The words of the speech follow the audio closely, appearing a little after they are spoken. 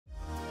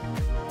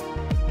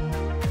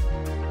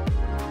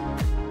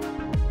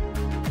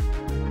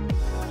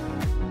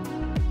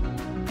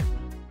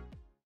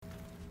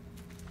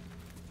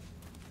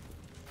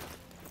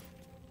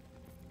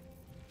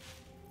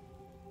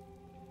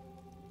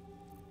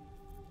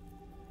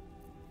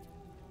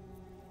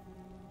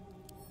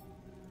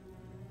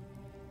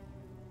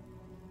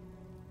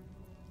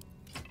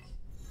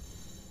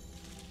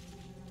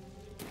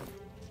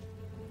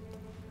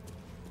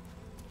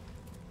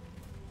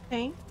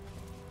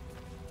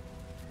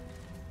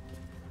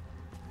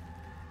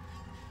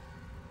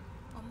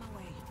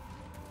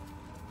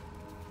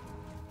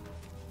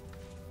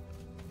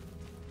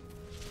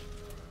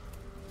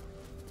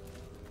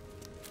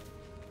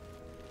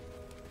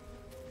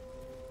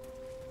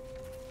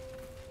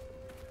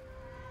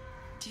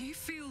Do you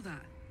feel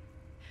that?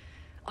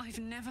 I've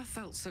never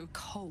felt so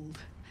cold,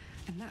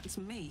 and that's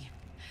me.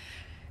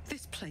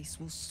 This place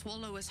will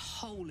swallow us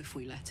whole if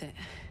we let it.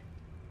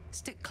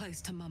 Stick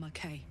close to Mama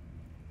Kay.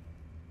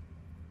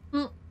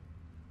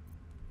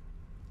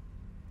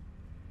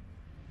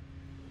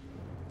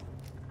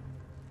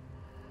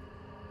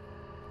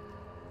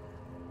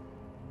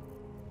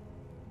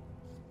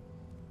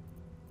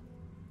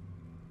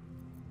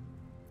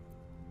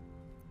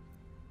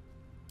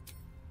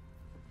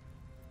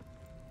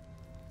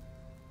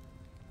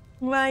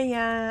 Well,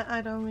 yeah,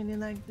 I don't really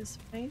like this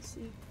place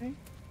either.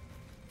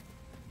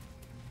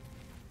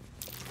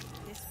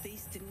 This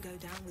beast didn't go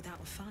down without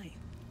a fight.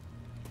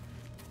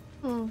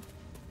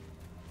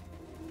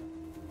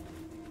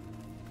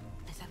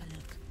 Let's have a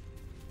look.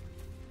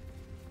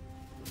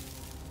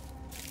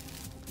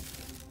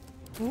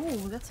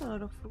 Ooh, that's a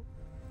lot of food.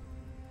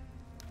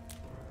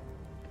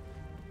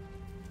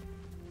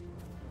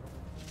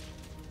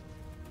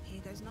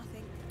 Here goes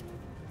nothing.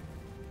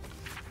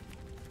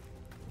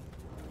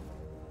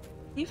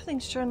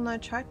 Tieflings journal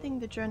charting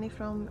the journey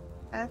from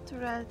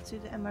Elturel to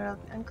the Emerald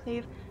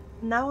Enclave,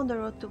 now on the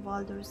road to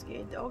Baldur's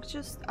Gate. The ox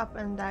just up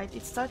and died.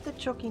 It started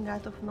choking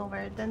out of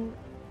nowhere, then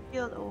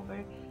keeled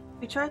over.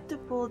 We tried to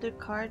pull the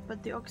cart,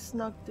 but the ox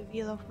knocked the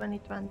wheel off when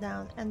it went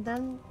down, and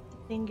then the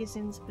thing is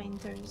in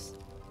splinters.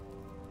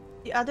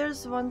 The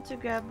others want to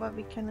grab what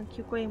we cannot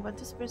keep going, but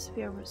this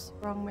fear was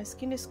wrong. My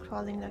skin is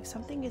crawling like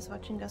something is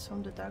watching us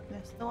from the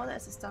darkness. No one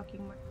else is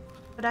talking much,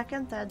 but I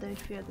can tell they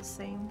feel the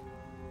same.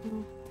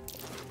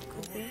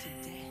 Okay. To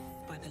death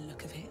by the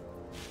look of it.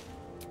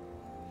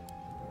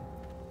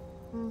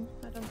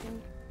 I don't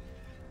think.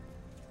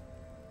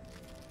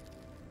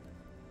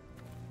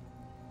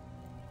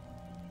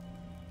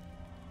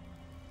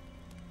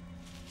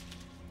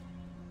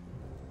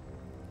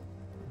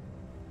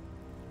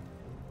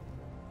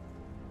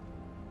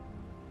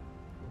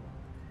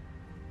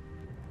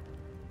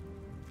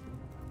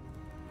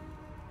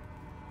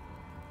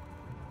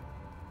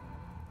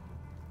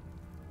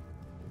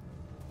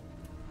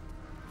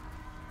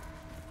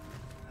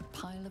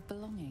 Pile of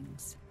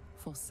belongings,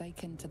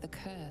 forsaken to the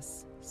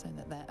curse, so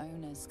that their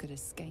owners could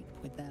escape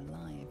with their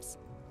lives.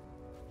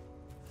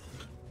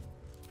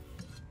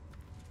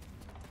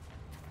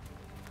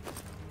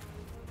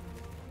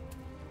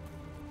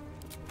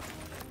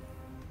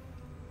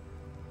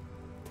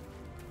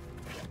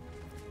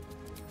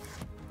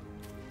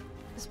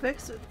 This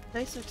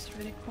place looks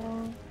really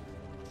cool.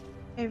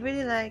 I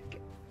really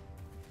like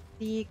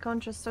the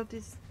contrast of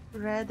these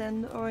red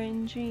and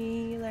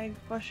orangey like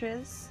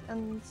bushes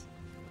and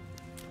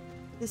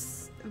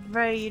this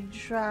very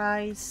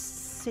dry,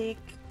 sick,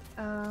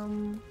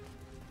 Don't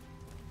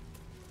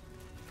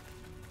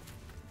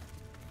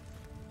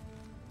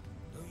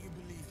you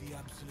believe the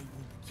Absolute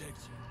will protect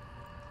you?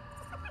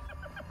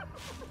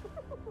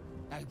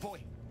 Hey boy,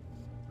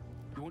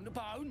 you want the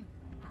bone?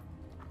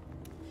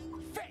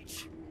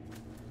 Fetch!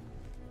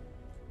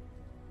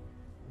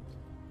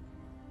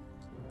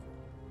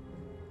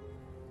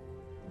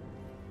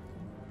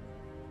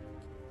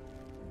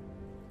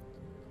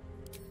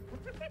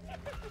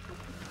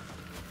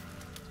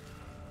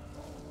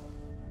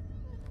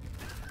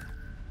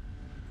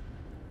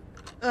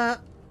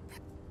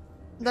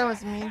 that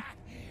was me.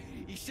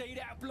 You see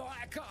that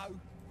blight go?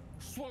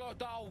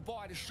 Swallowed whole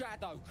by the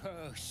shadow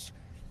curse.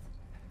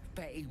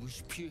 Bet he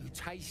was pure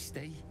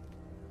tasty.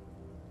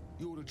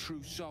 You're the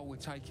true soul we're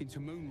taking to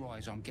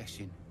Moonrise, I'm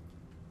guessing.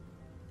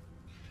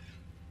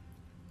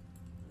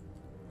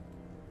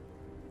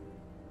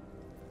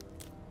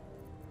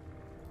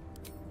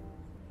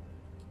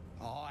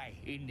 Aye,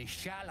 in the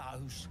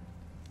shallows.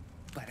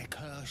 But the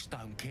curse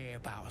don't care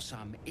about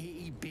some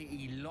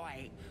itty-bitty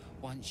light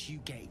once you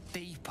get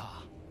deeper.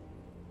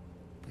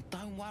 But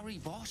don't worry,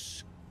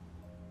 boss.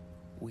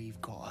 We've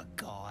got a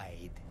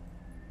guide.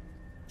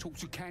 Talk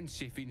to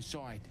Kansif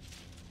inside.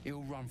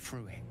 He'll run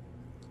through it.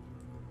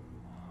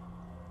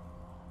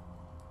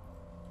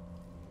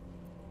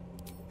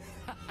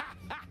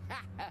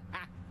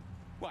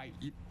 Wait,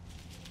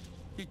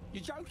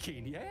 you're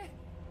joking, yeah?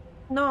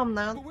 No, I'm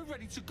not. But we're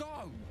ready to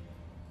go.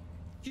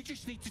 You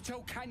just need to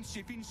tell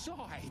Kansif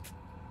inside.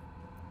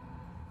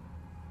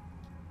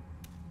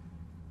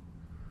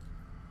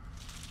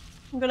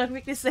 I'm gonna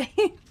quickly say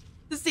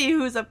to see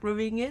who's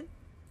approving it.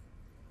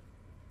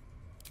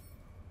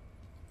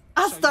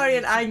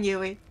 Astarion, I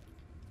knew it.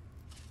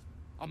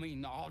 I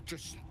mean, I'll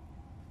just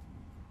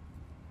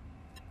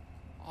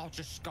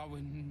go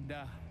and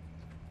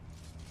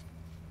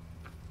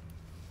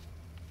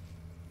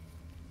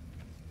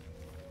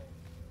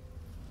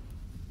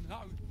No.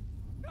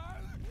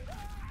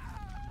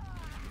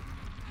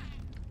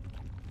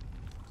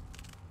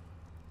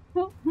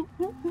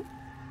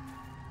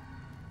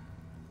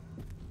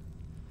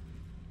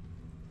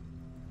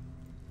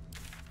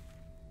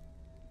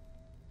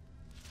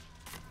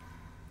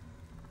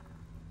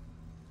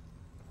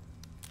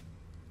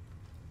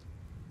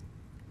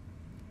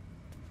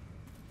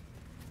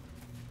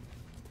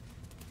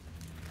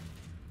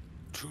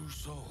 True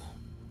soul.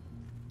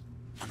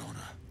 An honor.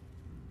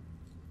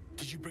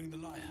 Did you bring the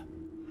lyre?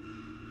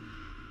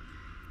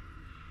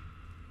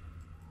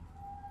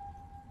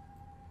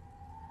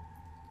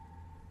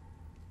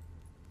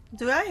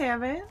 Do I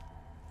have it?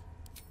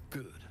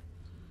 Good.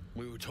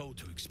 We were told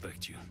to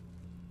expect you.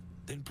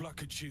 Then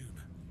pluck a tube,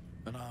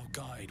 and our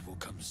guide will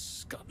come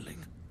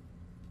scuttling.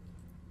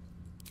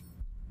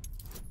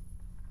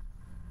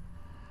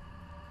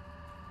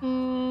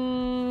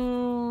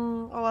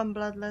 Oh, I'm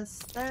bloodless.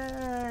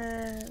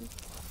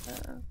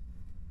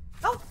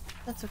 Oh,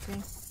 that's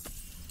okay.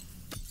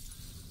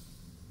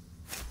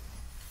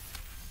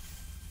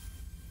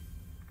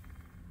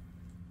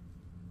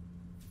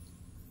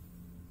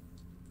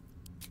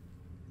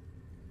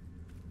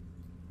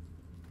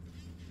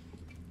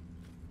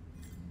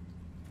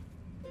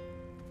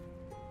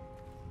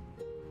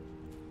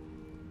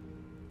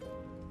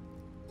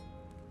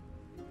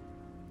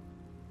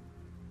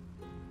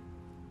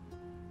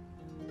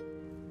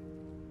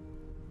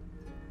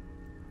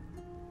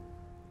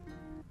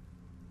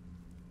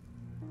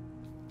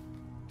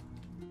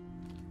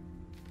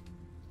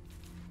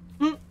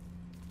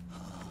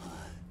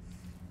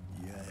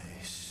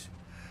 Yes,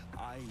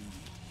 I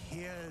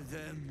hear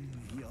them,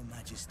 Your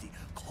Majesty,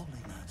 calling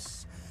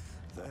us,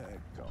 their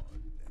god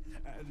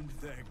and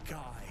their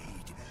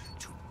guide,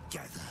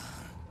 together.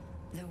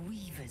 The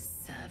Weaver's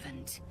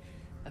servant,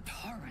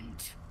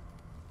 abhorrent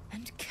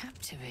and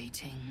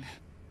captivating.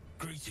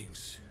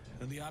 Greetings,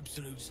 in the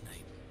Absolute's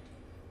name.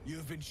 You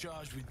have been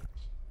charged with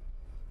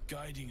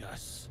guiding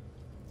us.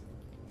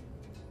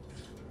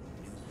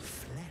 New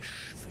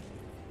flesh for you,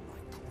 my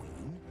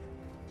queen.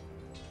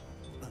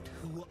 But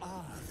who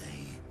are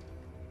they?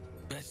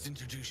 Best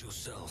introduce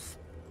yourself.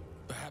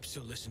 Perhaps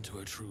you'll listen to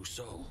a true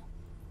soul.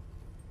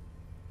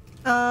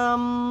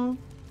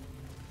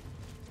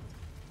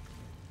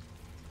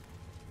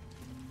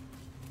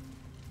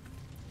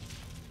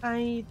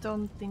 I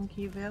don't think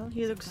he will.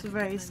 He looks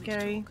very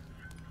scary.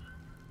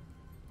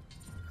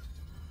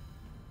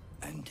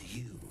 And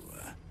you?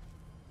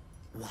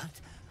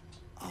 What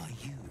are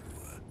you?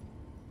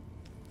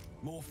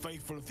 More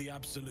faithful of the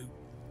Absolute.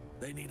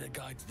 They need a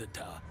guide to the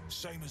tower,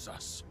 same as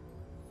us.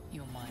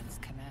 Your minds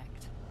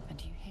connect, and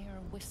you hear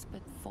a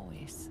whispered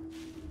voice.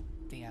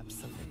 The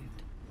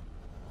Absolute.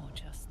 Or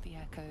just the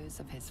echoes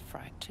of his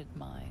fractured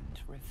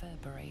mind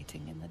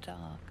reverberating in the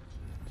dark.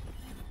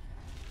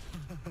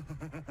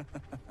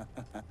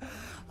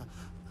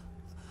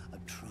 A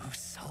true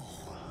soul.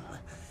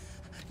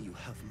 You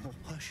have more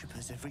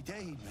worshippers every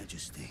day,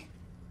 Majesty.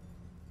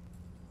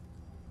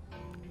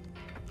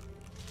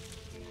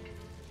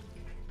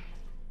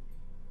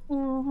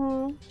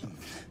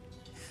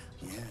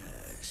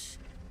 Yes.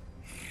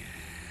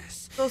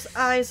 Yes. Those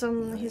eyes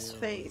on his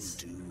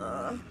face.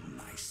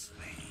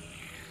 Nicely.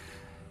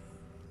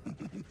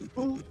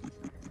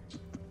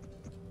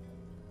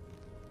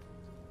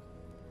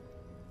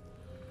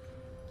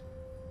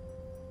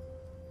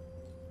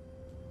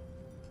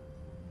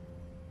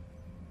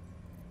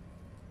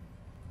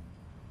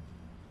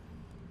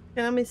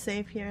 Can I be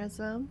safe here as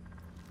well?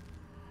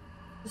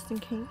 Just in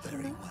case.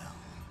 Very well.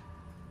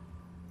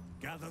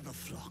 Gather the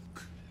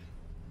flock.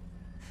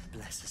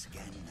 Bless us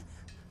again,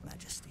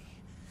 Majesty.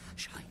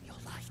 Shine your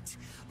light.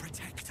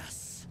 Protect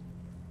us.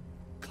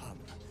 Come.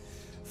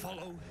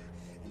 Follow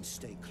and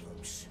stay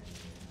close.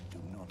 Do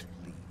not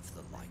leave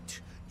the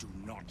light. Do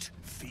not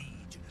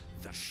feed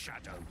the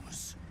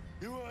shadows.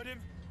 You heard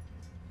him.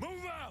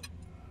 Move out!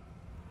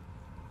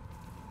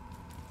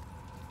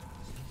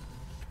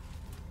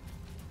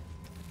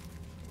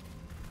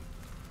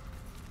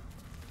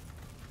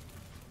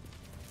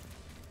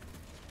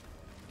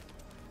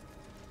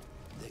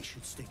 They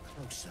should stay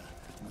closer,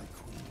 my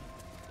queen.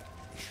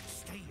 They should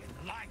stay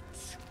in light.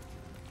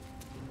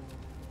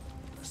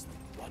 Unless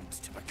they want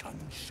to become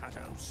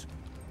shadows.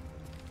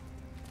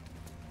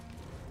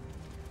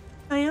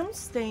 I am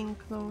staying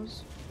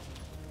close.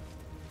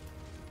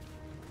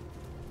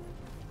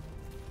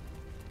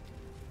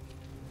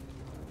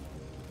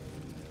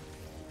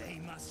 They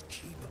must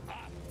keep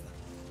up.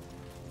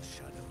 The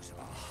shadows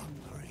are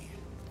hungry.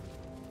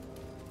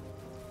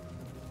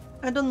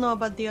 I don't know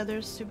about the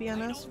others, to be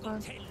honest,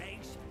 but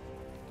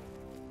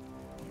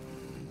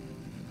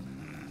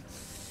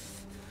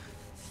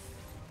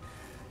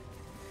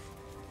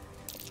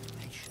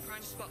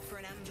Prime spot for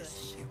an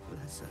ambush. You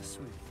bless us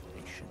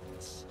with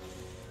patience.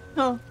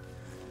 oh,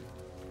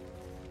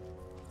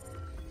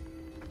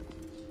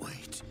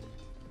 Wait.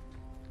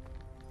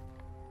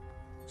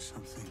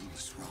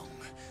 Something's wrong,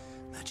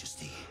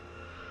 Majesty.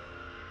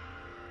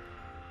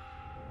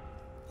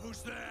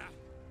 Who's there?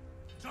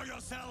 Show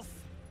yourself!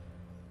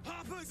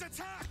 Harper's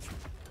attack!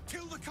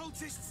 Kill the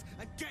cultists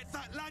and get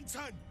that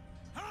lantern!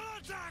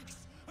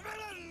 Heretics!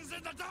 Villains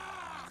in the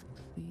dark!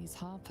 These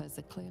Harpers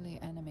are clearly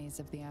enemies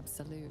of the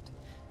Absolute.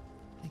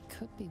 They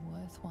could be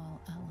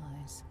worthwhile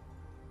allies.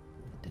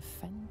 But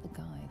defend the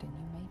guide and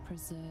you may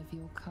preserve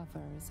your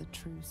cover as a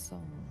true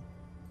soul.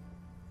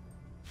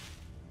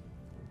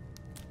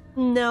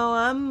 no,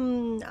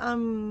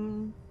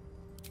 I'm.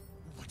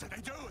 What are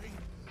they doing?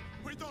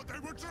 We thought they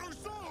were true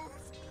souls!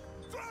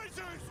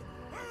 Traitors!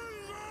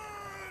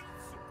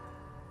 Heathens!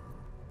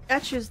 I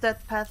choose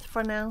that path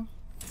for now.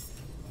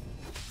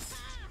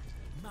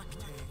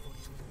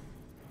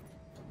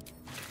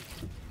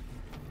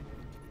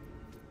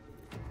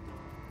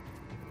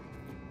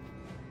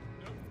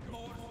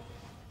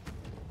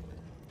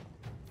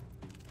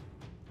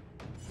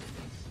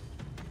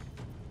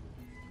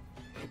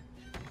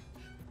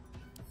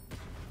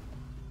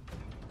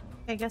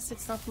 I guess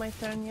it's not my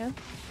turn yet.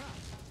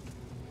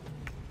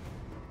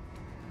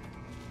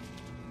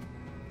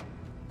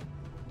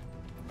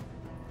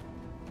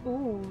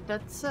 Ooh,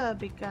 that's a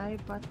big guy,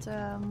 but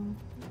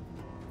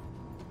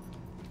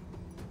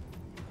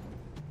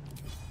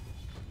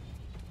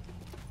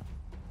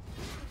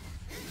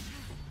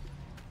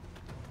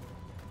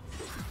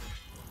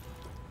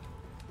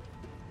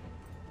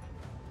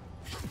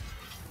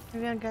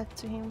maybe I'll get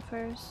to him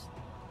first.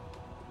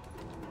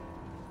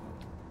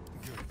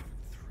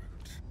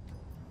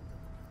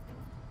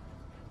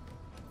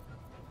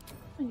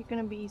 You're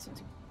gonna be easy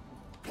to.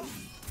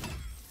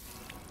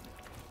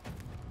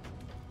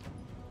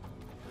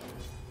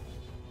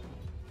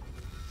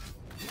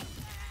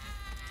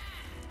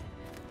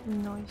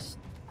 Nice.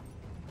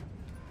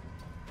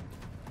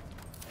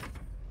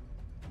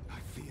 I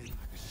feel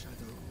like a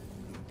shadow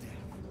of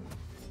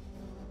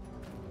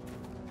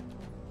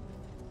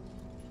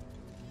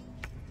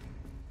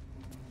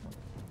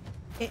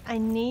death. I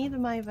need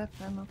my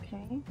weapon,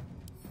 okay?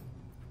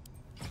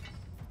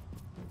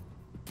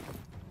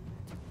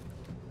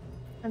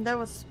 And that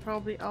was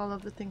probably all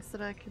of the things that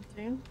I could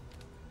do.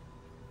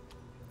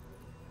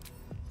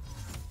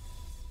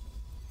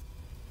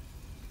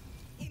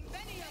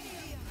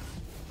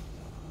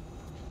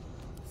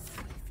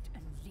 Swift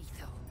and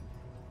lethal.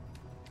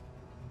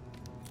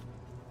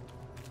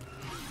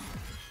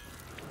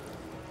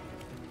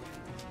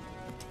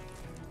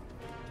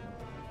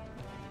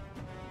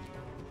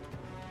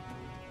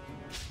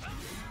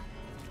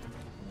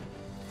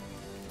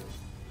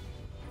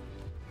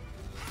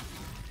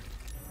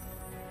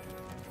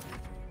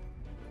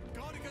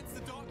 Guard against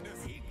the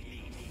darkness.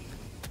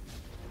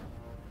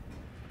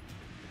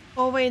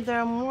 Oh wait, there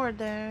are more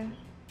there.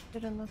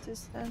 Didn't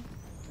notice that.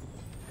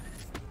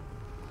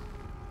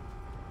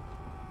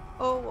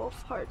 Oh,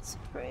 Wolf Heart's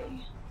Prey.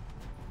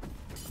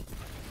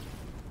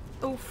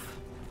 Oof.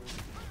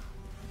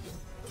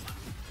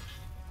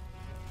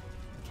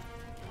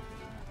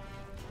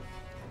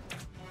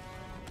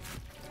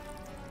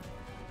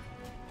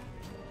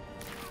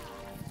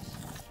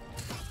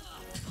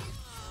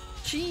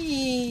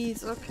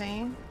 Jeez,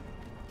 okay.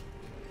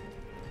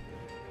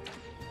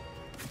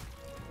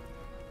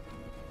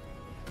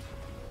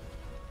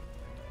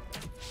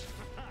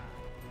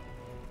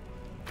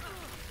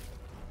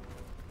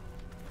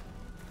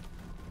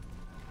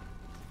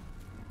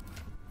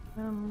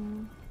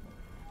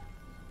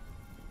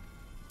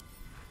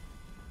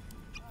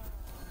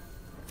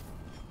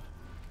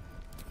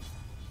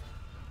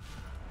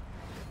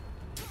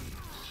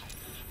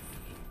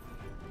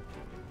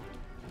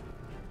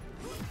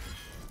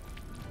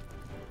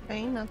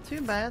 Okay, not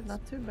too bad,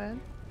 not too bad.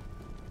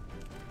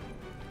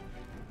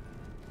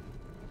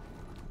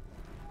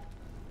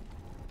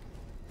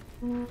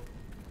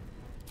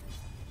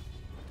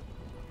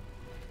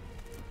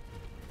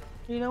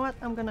 You know what?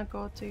 I'm gonna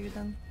go to you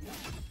then.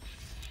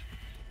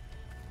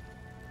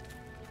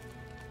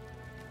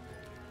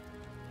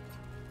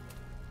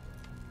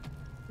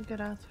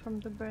 Get out from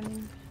the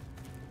burning.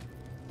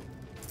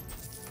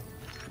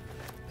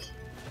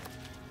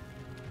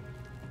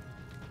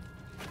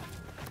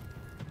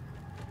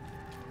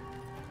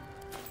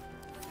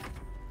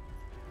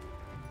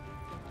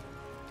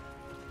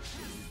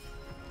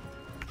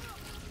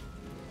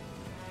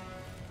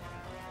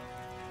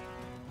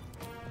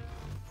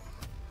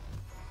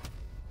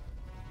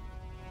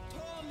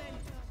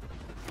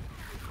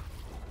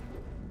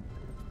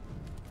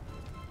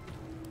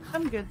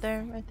 I'm good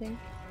there, I think.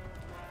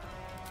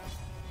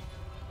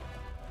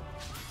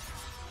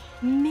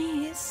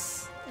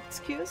 Miss,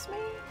 excuse me?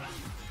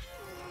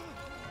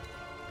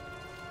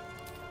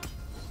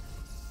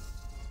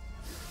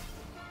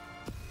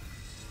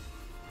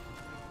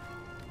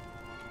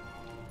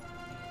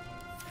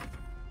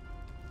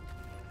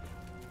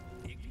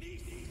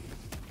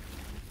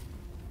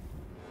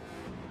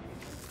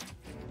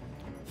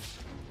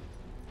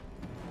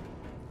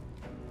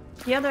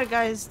 The other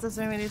guys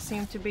doesn't really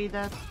seem to be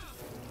that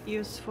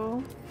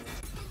useful.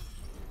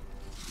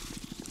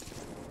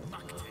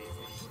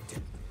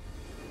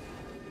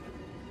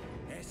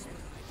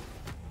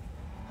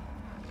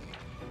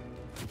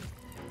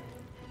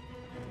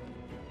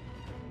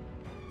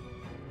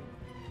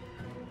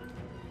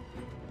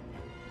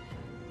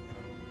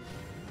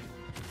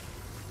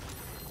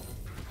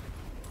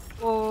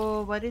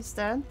 Oh, what is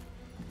that?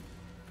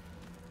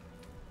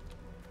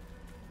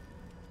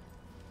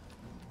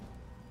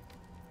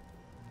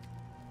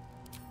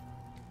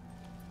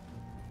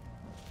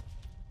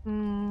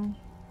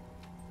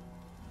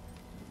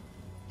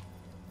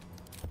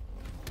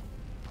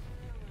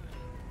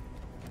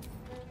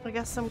 I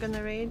guess I'm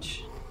gonna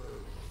rage.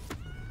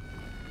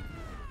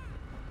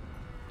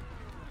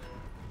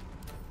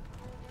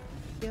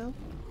 Heal.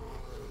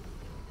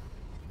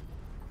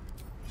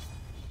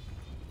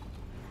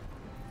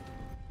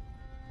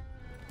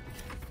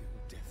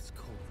 Death's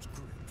cold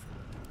grip.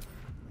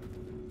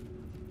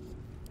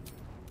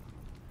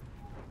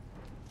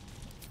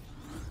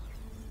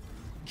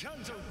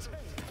 Can't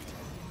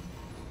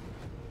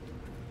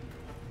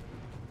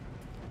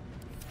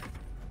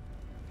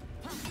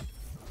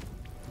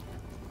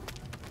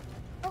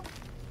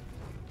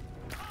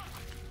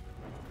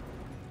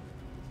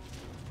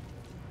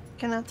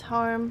cannot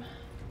harm.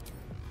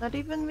 Not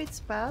even with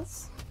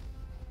spells.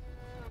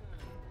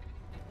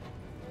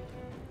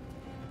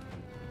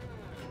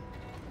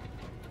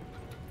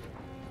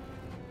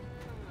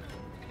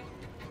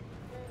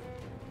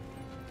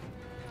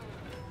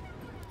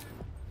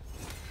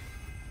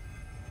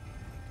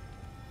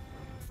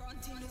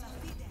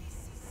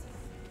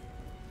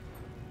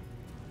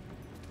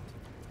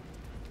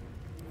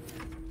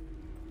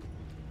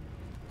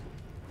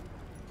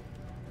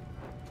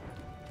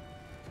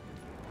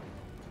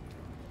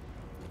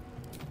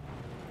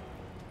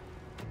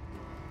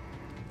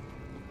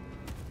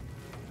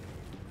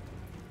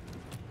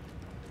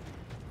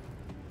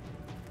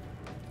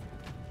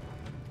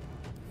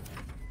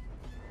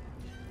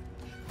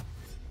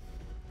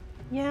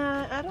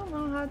 Yeah, I don't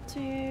know how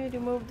to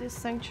remove this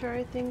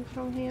sanctuary thing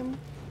from him,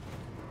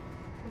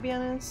 to be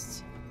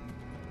honest.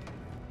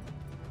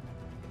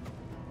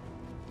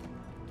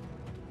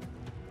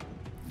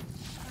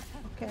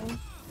 Okay.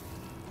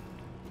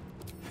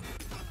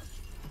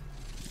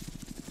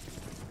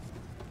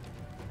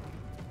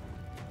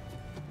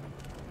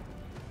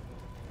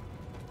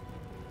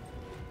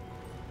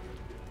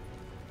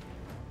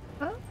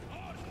 Huh?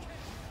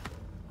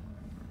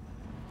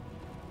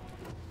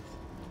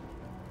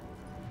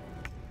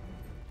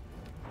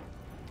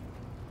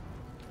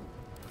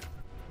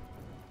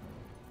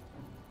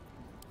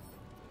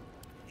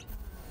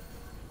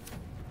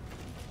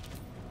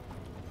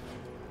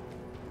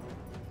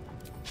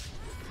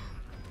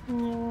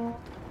 Yeah.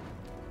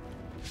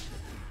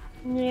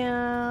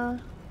 Yeah.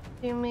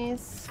 You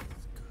miss.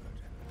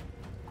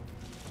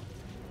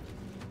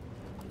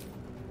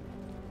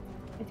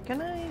 Wait,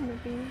 can I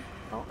maybe?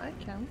 Oh, I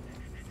can.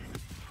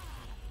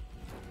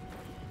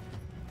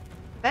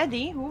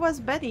 Betty? Who was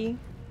Betty?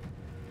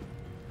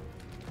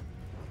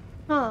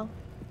 Huh.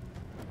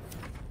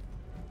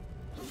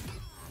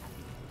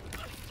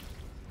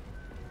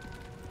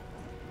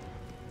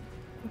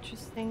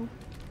 Interesting.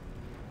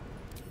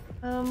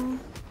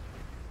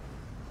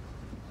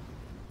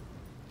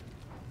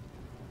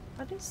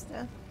 What is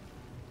that?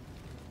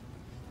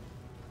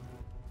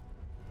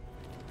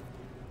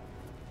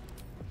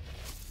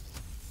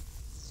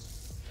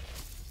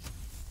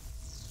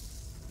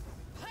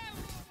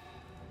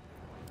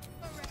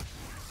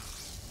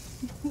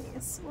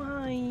 Yes,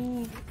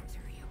 why?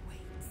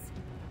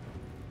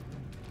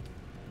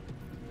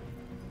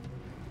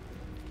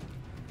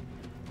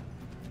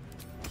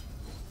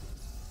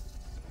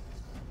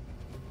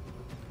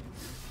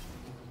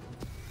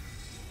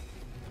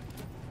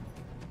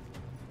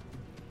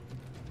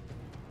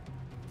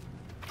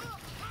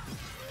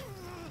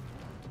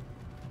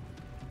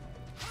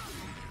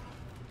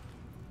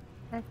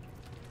 Heck.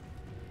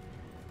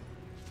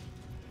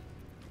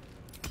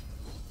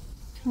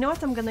 You know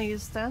what? I'm gonna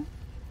use that.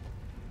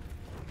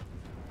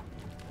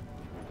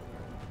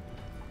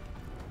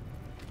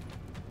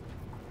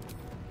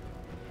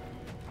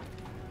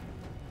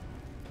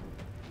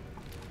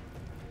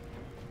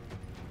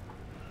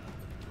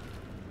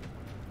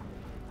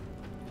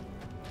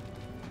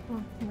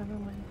 Oh, never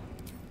mind.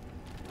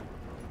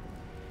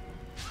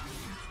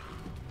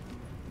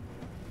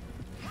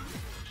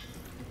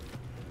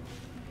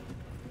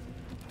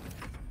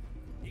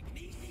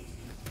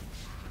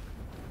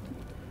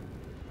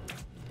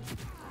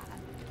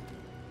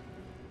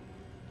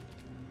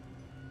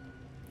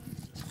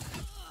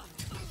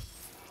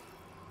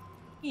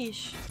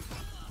 Yeesh.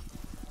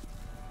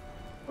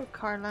 Poor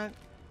Carla.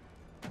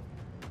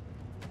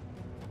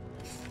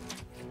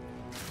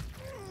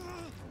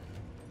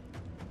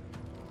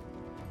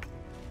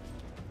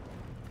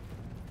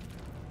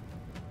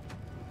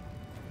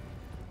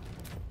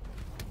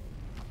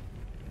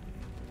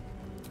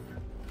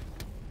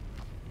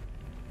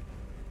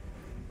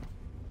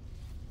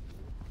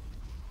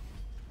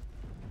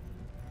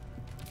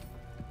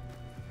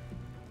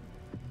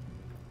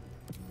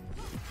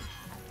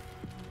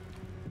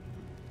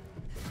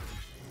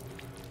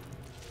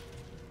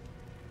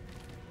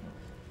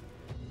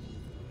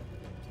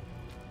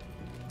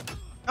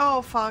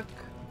 Oh fuck.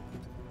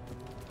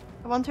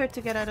 I want her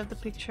to get out of the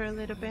picture a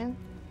little bit.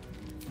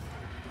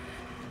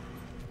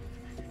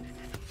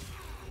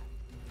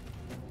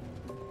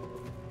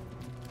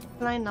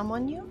 Can I numb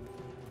on you?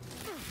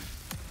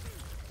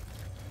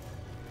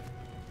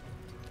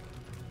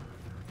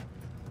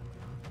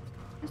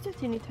 Just a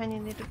teeny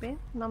tiny little bit.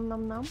 Num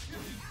num num.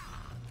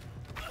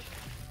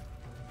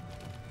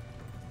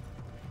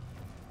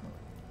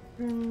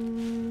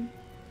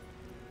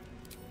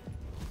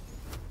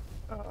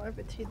 Oh, I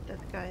bet hit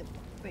that guy.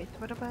 Wait,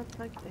 what about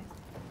like this?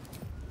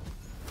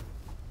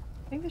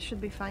 I think this should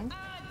be fine.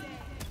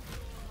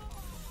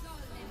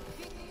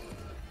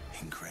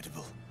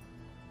 Incredible.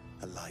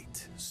 A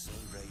light so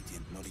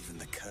radiant not even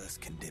the curse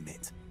can dim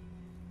it.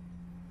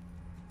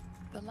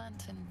 The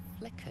lantern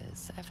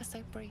flickers ever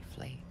so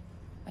briefly,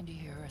 and you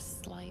hear a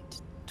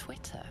slight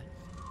twitter.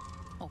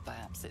 Or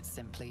perhaps it's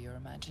simply your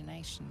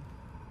imagination.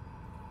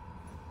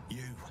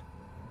 You.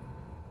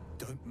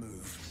 Don't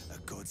move a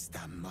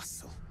goddamn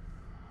muscle.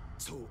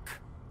 Talk.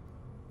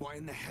 Why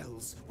in the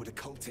hells would a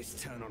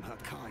cultist turn on her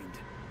kind?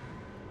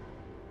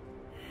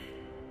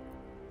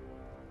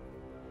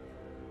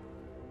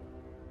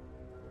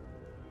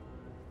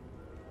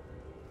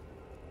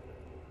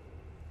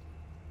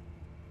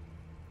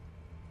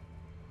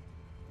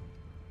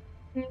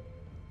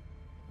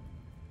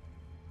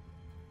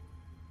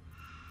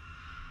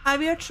 I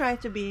will try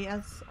to be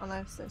as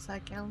alive as I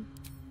can.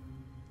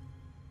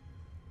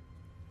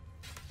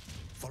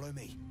 Follow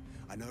me.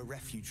 I know a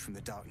refuge from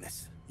the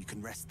darkness. You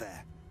can rest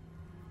there.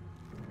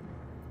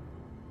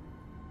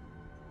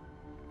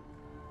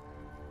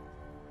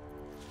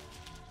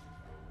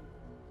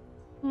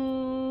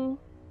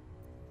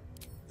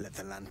 Let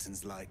the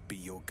lantern's light be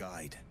your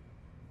guide.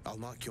 I'll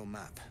mark your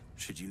map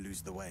should you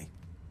lose the way.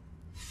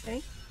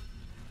 Okay.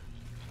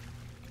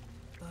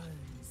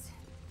 Bones,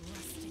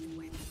 rusted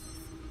weapons.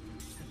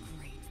 A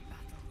great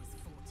battle was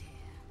fought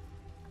here.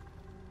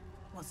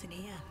 What's in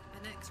here?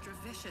 An extra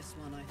vicious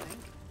one, I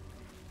think.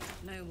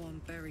 No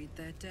one buried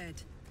their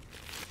dead.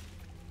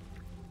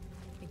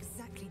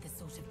 Exactly the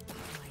sort of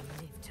battle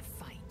I live to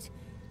fight.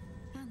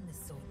 And the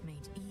sort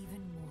made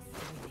even more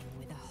thrilling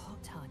with a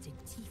hot-hearted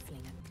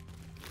tiefling.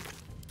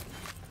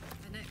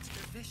 An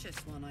extra vicious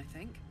one, I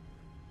think.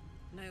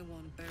 No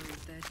one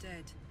buried their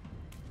dead.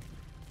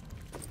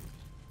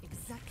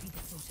 Exactly the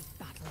sort of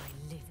battle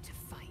I live to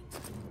fight.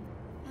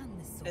 And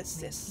the sort What's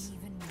made this?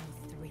 even more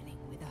thrilling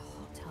with a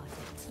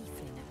hot-hearted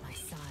tiefling at my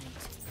side.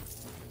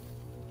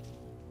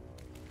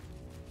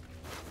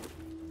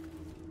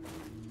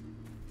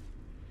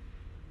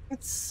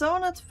 It's so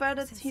not fair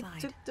that What's he inside?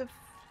 took the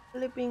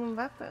flipping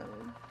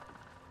weapon.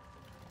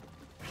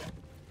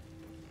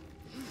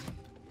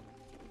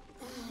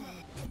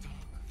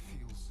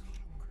 Feels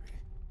hungry.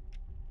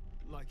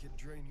 Like it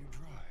drain you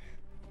dry.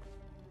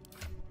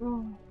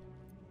 Mm.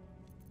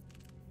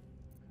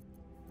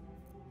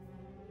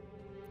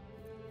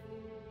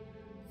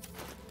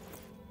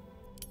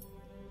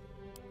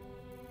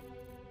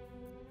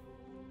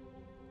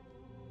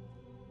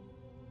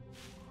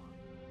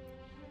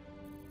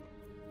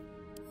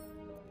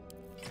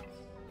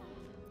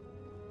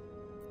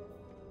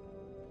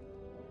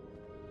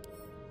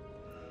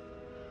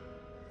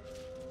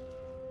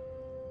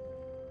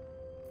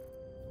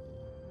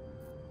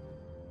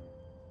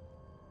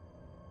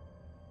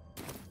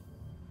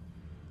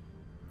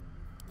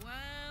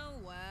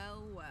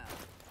 Well.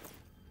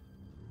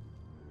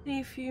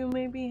 If you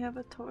maybe have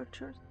a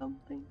torch or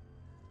something.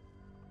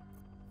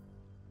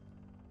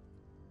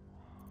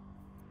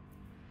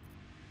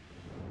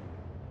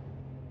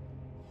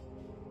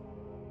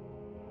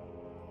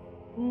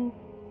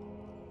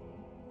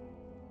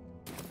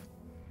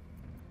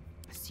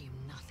 Assume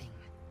nothing.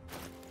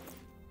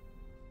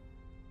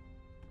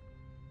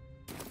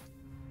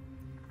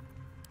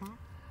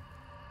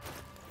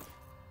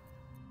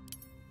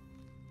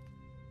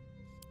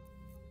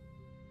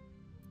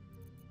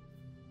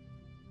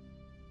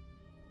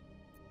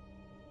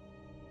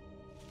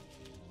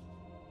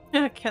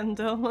 A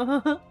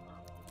candle.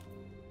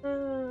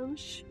 I'm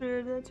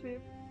sure that we.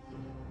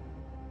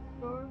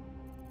 Sure.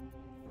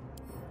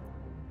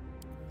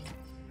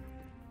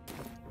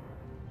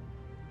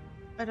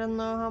 I don't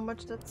know how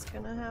much that's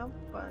gonna help,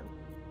 but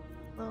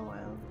oh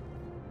well.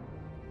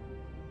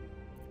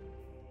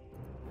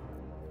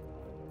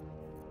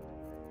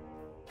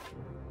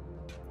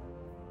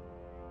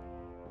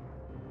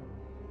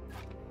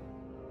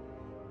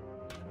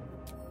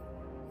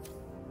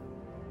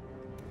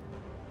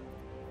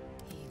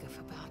 Eager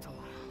for battle.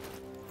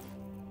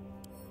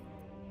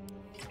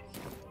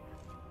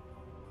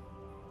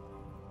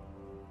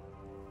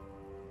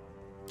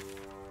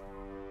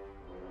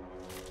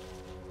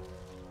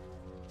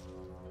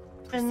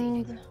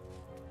 And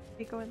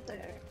we go in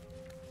there.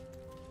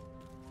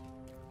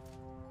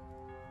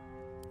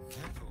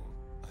 Careful,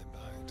 I'm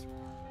behind.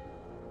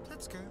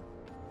 Let's go.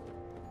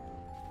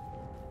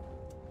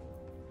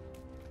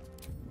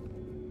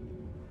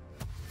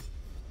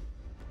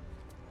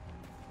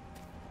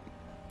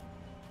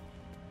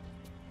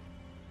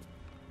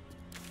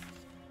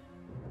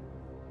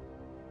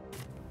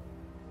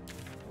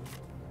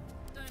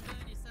 Don't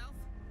burn yourself.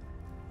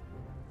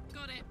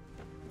 Got it.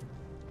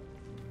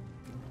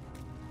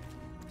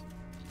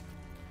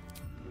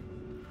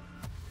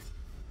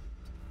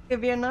 If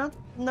we are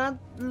not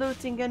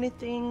looting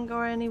anything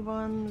or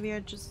anyone, we are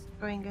just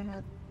going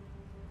ahead.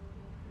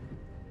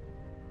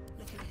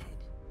 Looking ahead.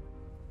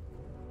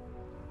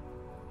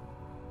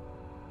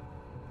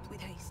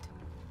 With haste.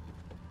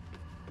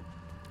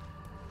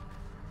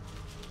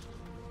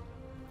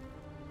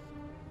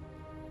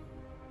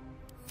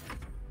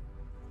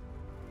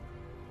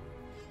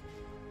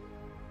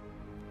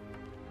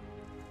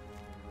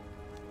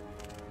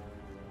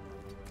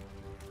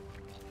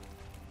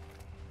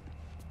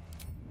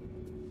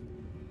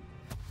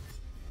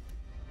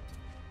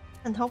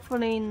 And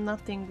hopefully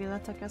nothing will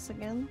attack us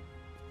again.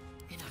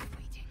 Enough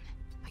waiting.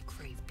 I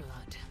crave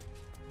blood.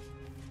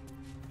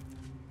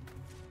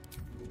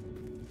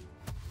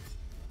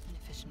 An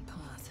efficient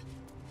path.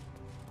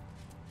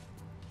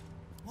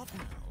 What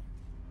now?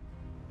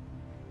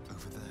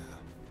 Over there.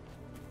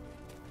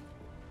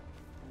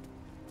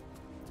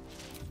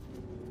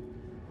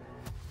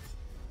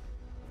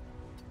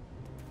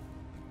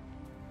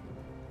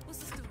 What's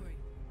the story?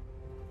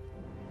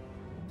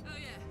 Oh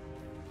yeah.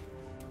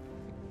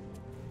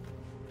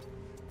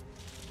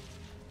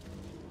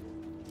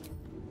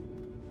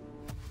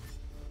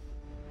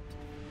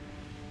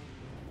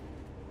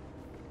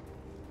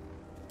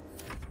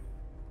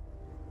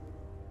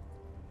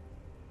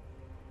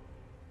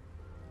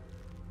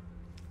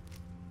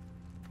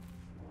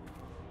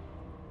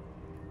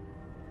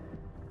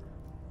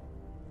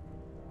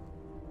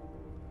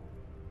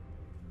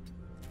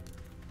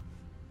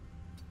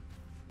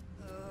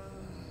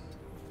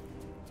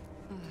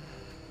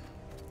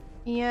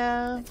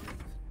 Yeah,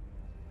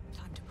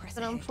 Time to press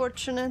but ahead.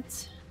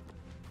 unfortunate.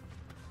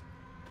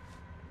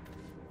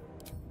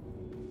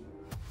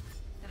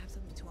 I have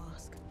something to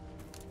ask.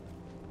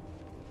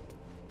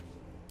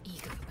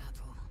 Eager for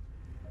battle.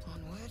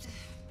 Onward.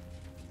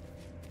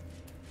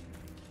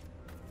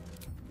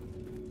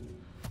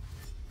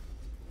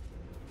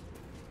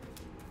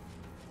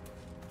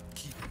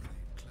 Keep your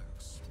blade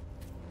close.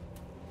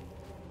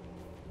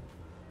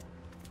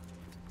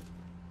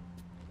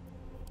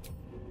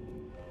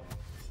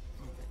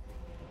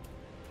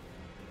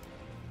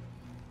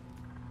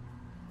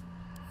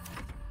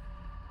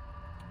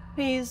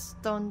 Please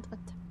don't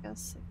attack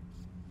us.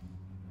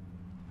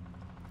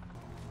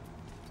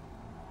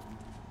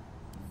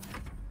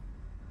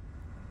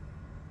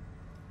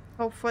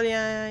 Hopefully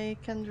I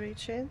can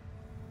reach it.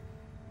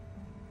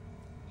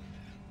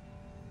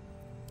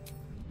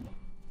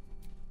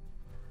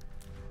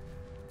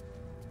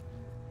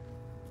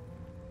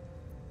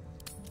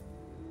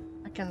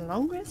 I can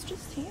long rest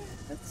just here?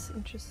 That's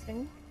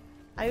interesting.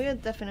 I will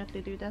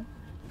definitely do that.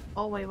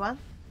 Oh wait, what?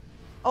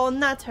 Oh,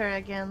 not her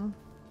again.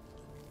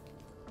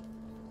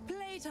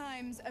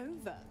 Playtime's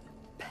over,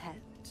 pet.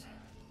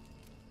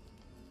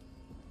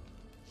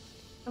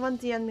 Someone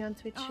DM me on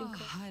Twitch. Oh,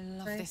 I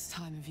love this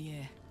time of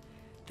year.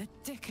 The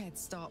dickheads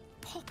start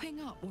popping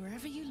up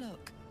wherever you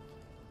look.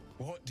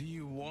 What do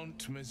you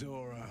want,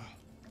 Mizora?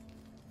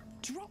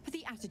 Drop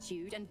the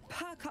attitude and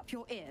perk up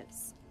your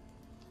ears.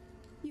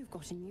 You've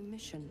got a new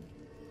mission.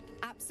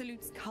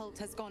 Absolute's cult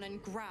has gone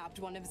and grabbed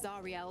one of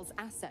Zariel's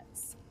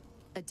assets.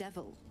 A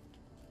devil.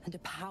 And a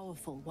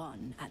powerful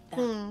one at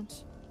that.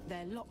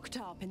 They're locked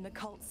up in the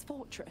cult's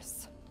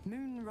fortress,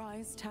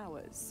 Moonrise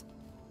Towers.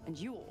 And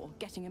you're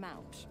getting him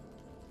out.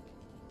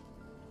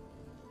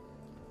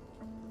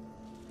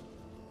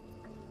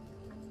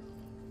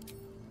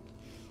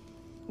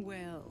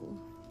 Well,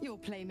 your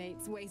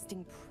playmate's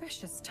wasting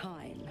precious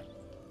time.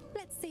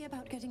 Let's see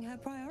about getting her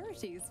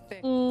priorities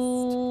fixed.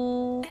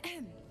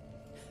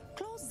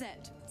 Clause Z,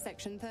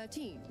 Section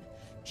 13.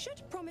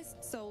 Should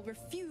promised soul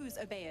refuse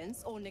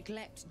obeyance or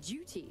neglect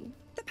duty,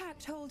 the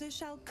pact holder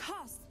shall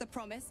cast the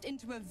promised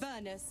into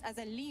Avernus as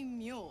a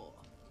lemure.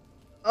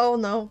 Oh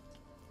no.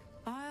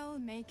 I'll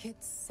make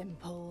it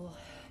simple.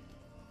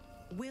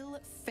 Will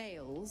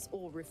fails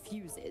or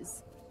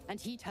refuses, and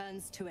he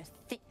turns to a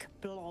thick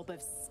blob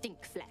of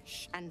stink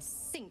flesh and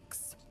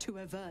sinks to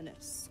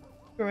Avernus.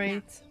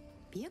 Great. Now,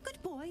 be a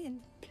good boy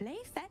and play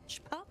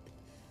fetch, pup,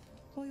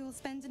 or you'll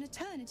spend an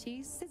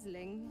eternity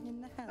sizzling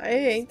in the hells. I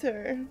hate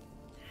her.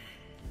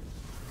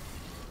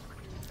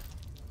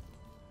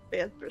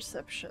 Bad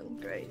perception,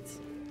 great.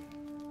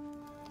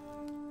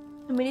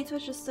 I mean, it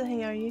was just a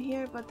hey, are you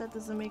here? But that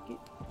doesn't make it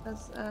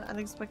as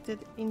unexpected,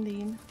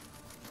 indeed.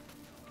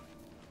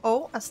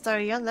 Oh,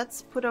 Astaria,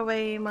 let's put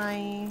away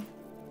my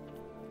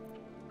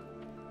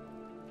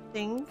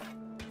thing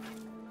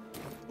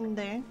in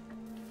there.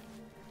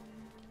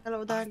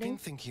 Hello, darling. I've been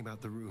thinking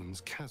about the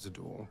runes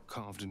Cazador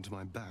carved into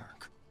my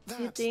back. You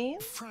That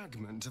did?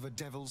 fragment of a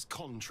devil's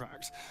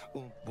contract,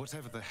 or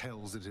whatever the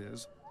hells it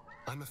is.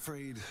 I'm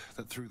afraid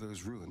that through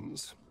those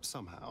ruins,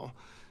 somehow,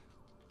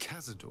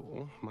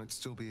 Cazador might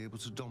still be able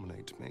to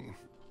dominate me.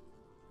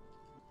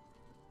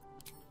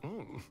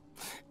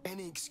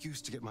 Any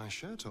excuse to get my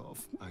shirt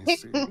off, I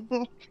see.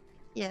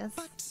 Yes.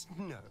 But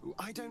no,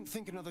 I don't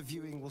think another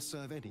viewing will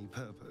serve any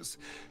purpose.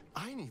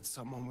 I need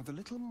someone with a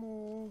little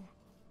more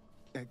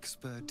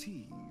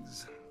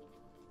expertise.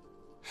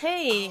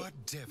 Hey, Our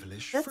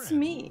devilish that's friend,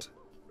 me.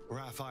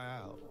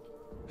 Raphael.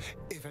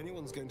 If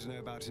anyone's going to know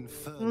about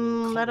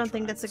infernal I don't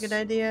think that's a good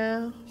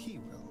idea. he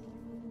will.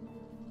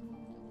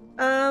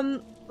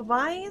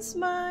 Why is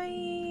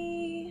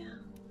my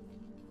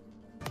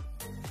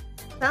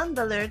sound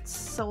alert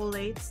so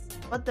late?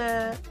 What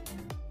the?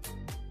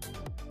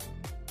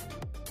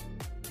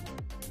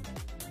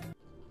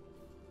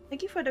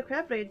 Thank you for the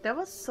crab raid. That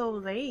was so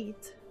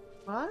late.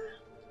 What?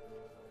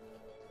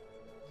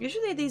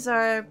 Usually these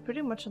are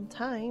pretty much on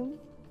time.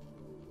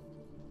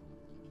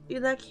 You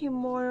like him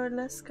more or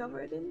less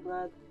covered in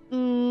blood?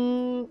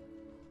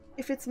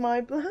 If it's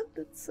my blood,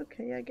 that's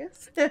okay, I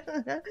guess.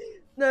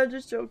 No,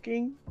 just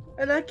joking.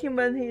 I like him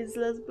when he's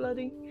less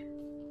bloody.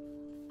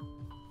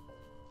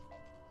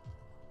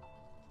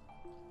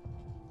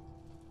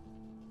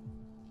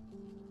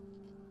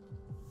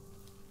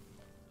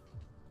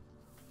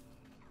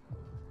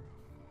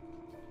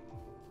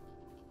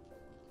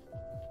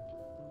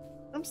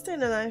 I'm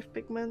still alive,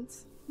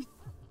 Pigments.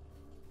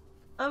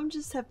 I'm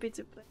just happy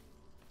to play.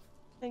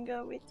 Hang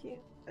out with you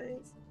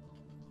guys.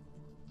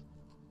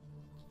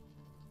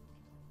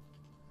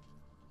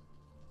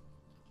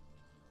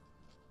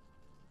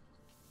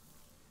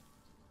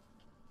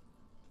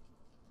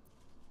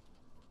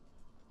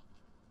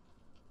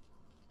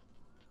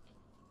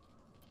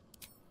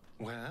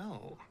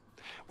 Well,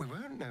 we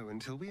won't know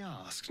until we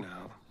ask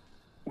now,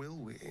 will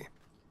we?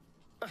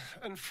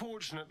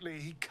 Unfortunately,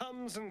 he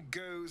comes and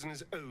goes in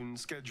his own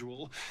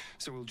schedule,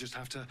 so we'll just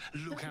have to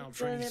look out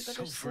for any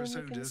sulfurous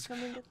odors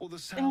or the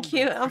sound Thank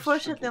you. of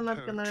Unfortunately, I'm not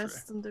questionable gonna poetry.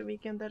 rest on the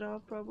weekend at all,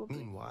 probably.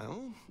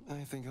 Meanwhile,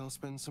 I think I'll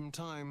spend some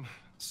time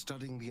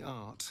studying the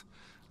art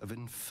of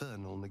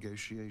infernal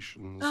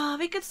negotiations. Ah,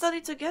 we could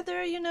study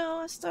together, you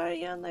know,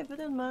 Astarion. I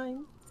wouldn't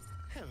mind.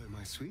 Hello,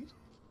 my sweet.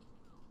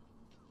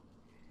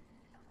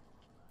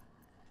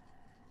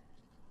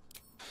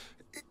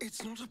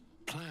 It's not a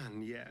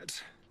plan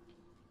yet.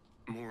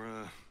 More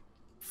a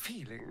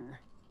feeling.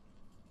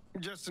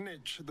 Just an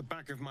itch at the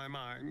back of my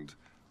mind.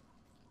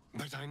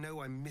 But I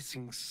know I'm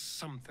missing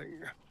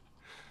something.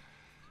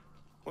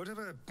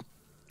 Whatever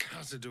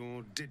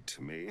Cazador did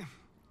to me,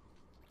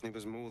 it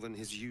was more than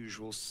his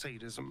usual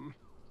sadism.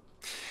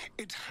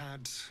 It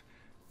had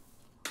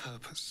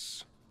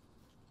purpose.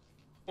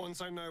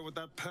 Once I know what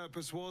that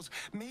purpose was,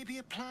 maybe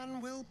a plan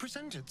will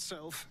present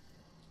itself.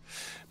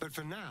 But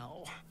for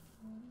now,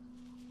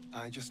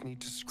 I just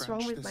need to scratch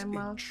What's wrong with this my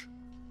mouth? itch.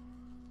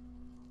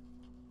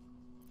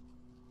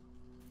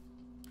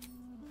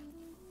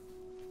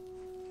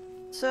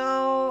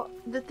 So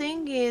the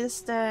thing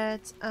is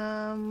that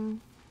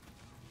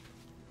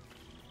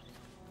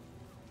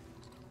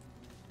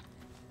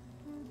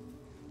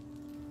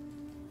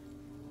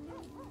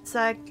it's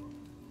like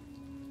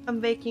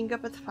I'm waking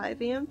up at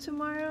 5 AM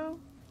tomorrow.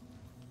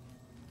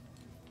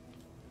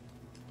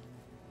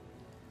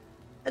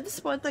 At this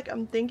point, like,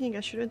 I'm thinking I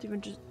shouldn't even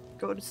just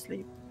go to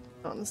sleep,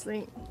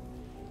 honestly.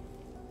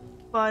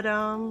 But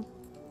I'm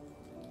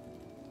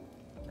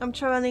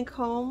traveling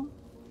home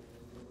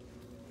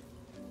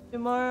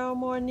tomorrow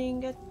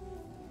morning at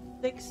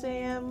 6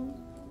 AM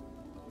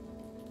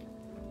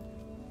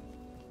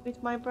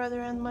with my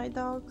brother and my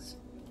dogs,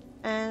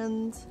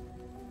 and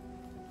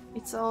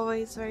it's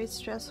always very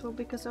stressful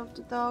because of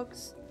the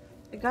dogs.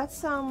 I got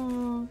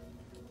some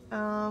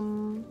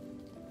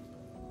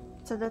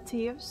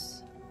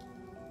sedatives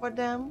for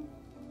them,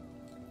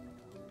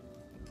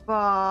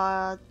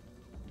 but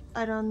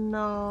I don't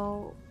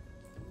know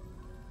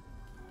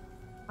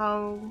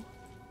how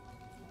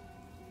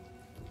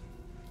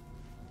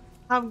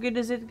good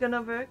is it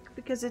gonna work,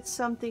 because it's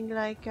something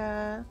like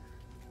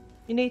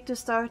you need to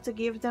start to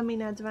give them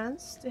in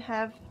advance to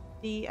have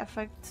the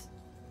effect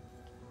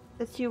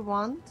that you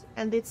want,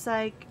 and it's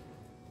like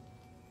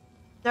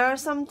there are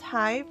some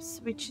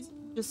types which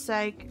just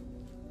like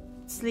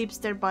sleeps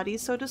their body,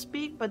 so to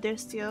speak, but they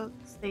still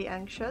stay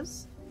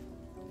anxious.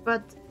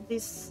 But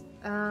this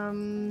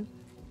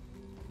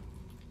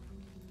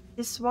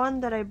this one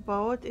that I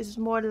bought is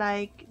more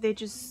like they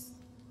just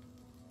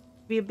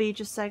will be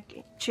just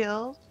like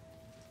chill.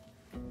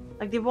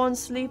 Like they won't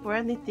sleep or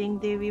anything,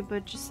 they will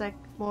be just like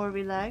more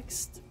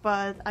relaxed.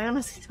 But I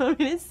honestly don't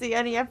really see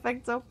any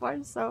effect so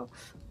far, so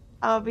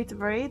I'm a bit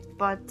worried.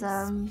 But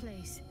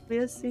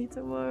we'll see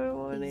tomorrow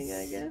morning,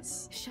 I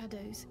guess.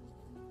 Shadows.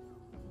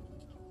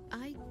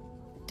 I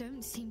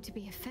don't seem to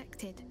be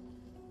affected.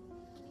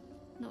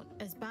 Not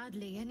as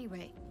badly,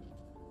 anyway.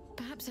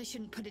 Perhaps I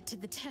shouldn't put it to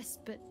the test,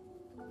 but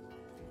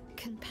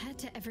compared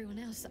to everyone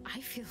else, I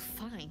feel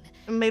fine.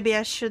 Maybe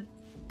I should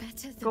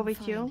go with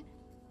fine. you.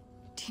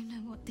 Do you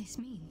know what this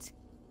means?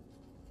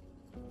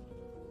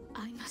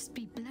 I must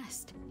be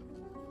blessed.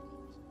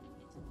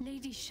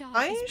 Lady Shah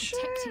Are is you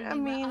protecting sure? I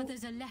me where mean,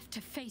 others are left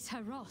to face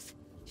her wrath.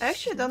 I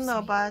actually don't She know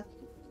loves me. about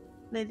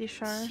Lady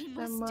Shar She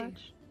that must do.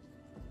 much.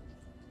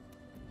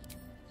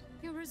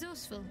 You're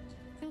resourceful.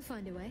 You'll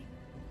find a way.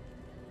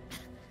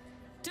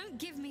 Don't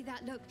give me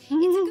that look. It's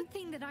a good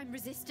thing that I'm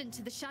resistant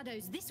to the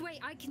shadows. This way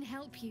I can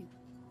help you.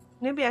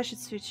 Maybe I should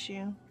switch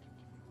you.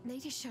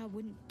 Lady Shah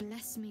wouldn't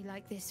bless me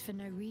like this for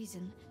no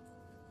reason.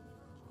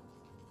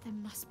 There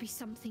must be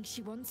something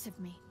she wants of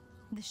me.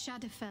 The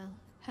Shadowfell,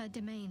 her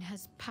domain,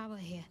 has power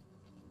here.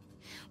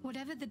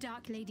 Whatever the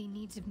Dark Lady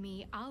needs of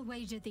me, I'll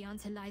wager the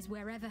answer lies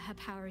wherever her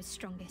power is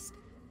strongest.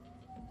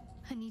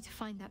 I need to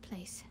find that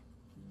place.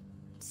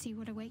 See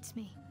what awaits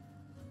me.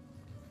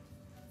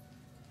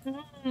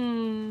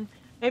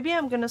 Maybe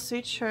I'm gonna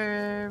switch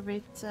her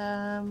with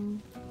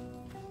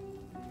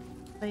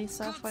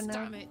Lisa God for now.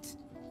 damn it!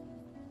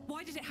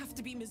 Why did it have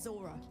to be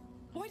Mizora?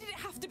 Why did it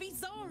have to be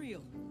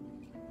Zariel?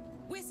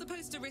 We're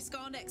supposed to risk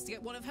our necks to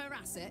get one of her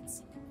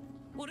assets?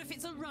 What if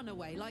it's a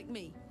runaway like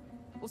me?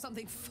 Or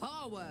something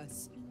far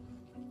worse?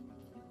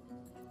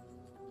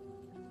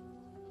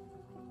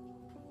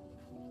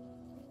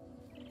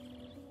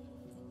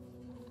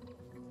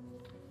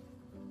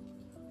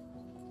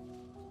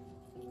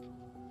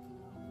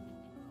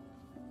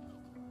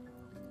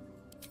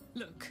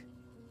 Look,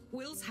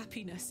 Will's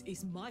happiness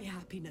is my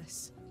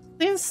happiness.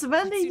 Since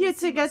when I'd did sooner you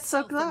see two get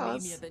so myself Amelia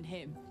close? than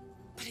him.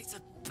 But it's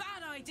a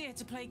bad idea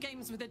to play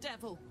games with the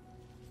devil.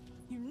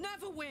 You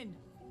never win.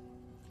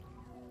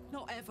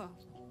 Not ever.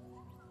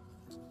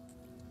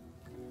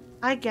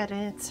 I get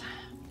it.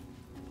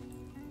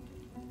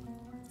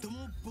 The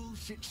more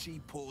bullshit she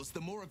pours, the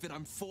more of it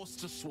I'm forced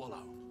to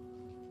swallow.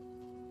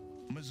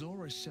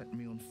 Mizora set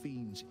me on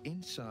fiends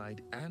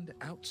inside and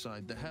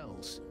outside the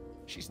Hells.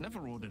 She's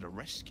never ordered a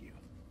rescue.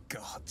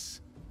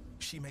 Gods.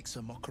 She makes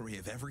a mockery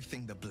of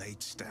everything the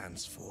blade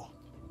stands for.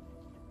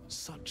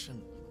 Such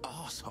an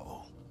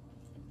asshole.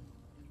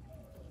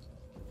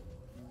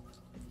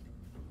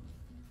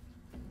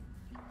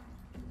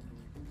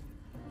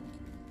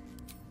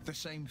 The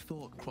same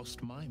thought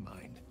crossed my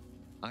mind.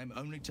 I'm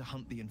only to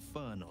hunt the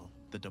infernal,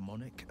 the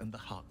demonic, and the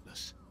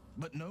heartless.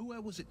 But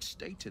nowhere was it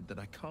stated that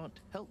I can't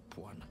help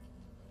one.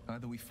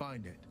 Either we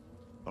find it,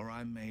 or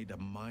I'm made a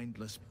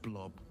mindless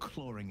blob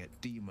clawing at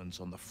demons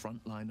on the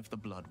front line of the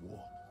blood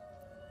war.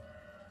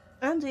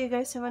 And do you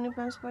guys have any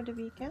plans for the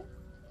weekend?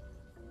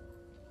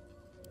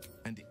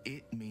 And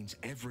it means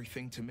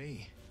everything to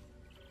me.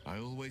 I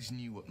always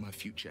knew what my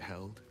future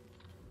held,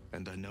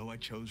 and I know I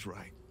chose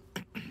right.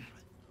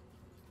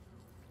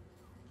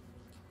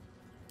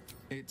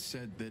 It's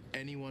said that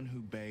anyone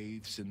who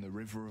bathes in the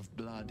river of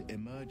blood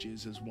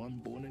emerges as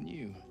one born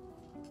anew.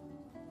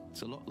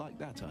 It's a lot like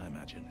that, I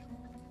imagine.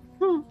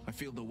 I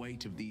feel the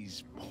weight of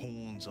these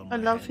horns on my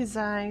head, love his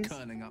eyes.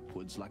 curling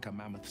upwards like a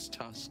mammoth's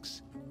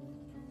tusks.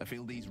 I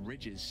feel these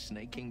ridges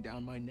snaking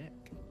down my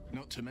neck.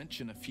 Not to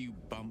mention a few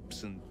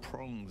bumps and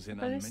prongs in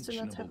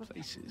unmentionable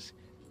places.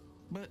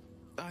 But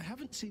I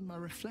haven't seen my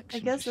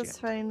reflection I guess just that's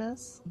yet. very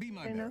nice. Be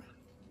my mirror.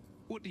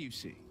 What do you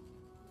see?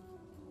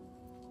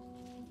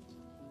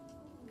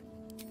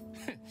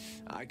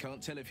 I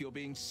can't tell if you're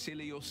being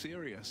silly or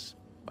serious.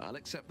 I'll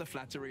accept the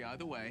flattery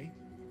either way.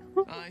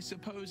 I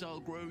suppose I'll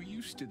grow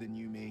used to the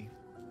new me,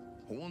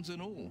 horns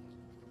and all.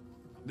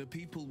 The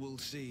people will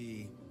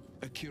see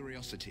a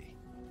curiosity,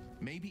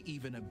 maybe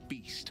even a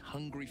beast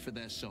hungry for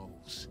their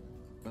souls.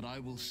 But I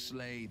will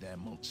slay their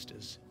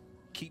monsters,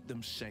 keep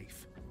them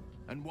safe,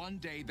 and one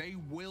day they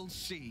will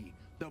see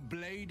the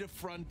Blade of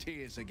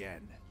Frontiers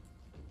again.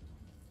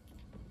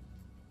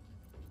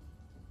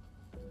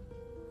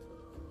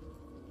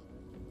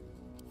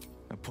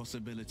 A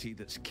possibility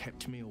that's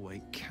kept me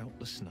awake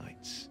countless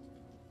nights.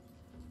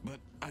 But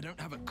I don't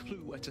have a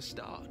clue where to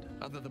start,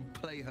 other than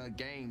play her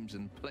games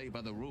and play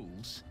by the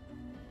rules.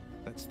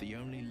 That's the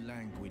only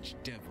language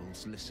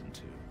devils listen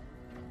to.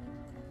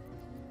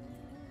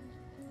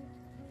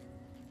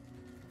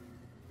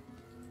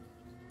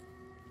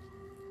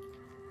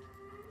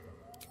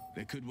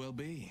 There could well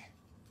be.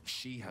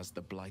 She has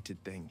the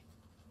blighted thing.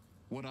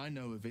 What I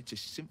know of it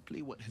is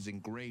simply what has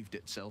engraved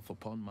itself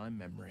upon my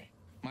memory.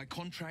 My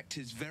contract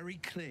is very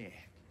clear.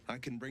 I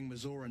can bring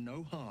Mizora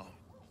no harm.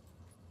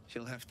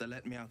 She'll have to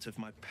let me out of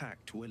my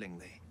pact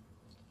willingly.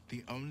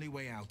 The only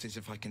way out is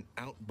if I can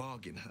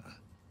out-bargain her.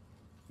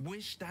 We're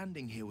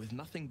standing here with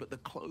nothing but the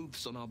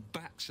clothes on our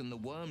backs and the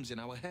worms in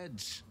our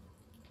heads.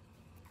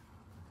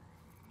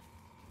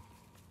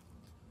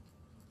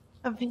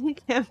 We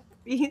can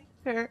beat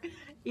her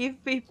if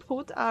we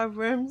put our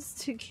worms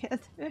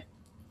together.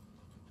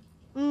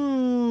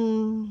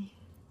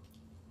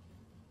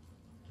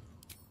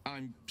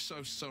 I'm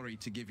so sorry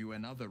to give you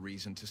another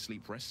reason to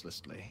sleep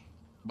restlessly,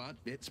 but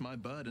it's my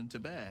burden to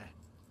bear.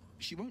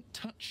 She won't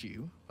touch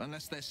you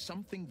unless there's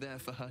something there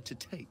for her to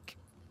take.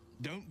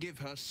 Don't give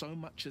her so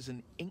much as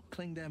an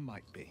inkling there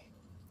might be.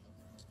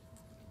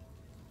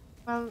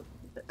 Well,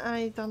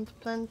 I don't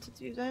plan to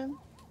do that.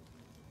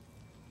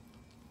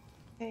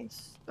 Okay,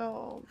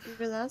 so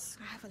we will ask.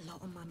 I have a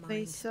lot on my mind.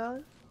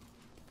 Basil.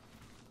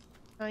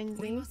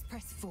 We must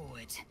press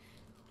forward.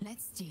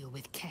 Let's deal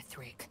with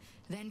Ketherick,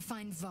 then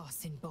find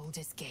Voss in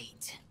Baldur's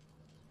Gate.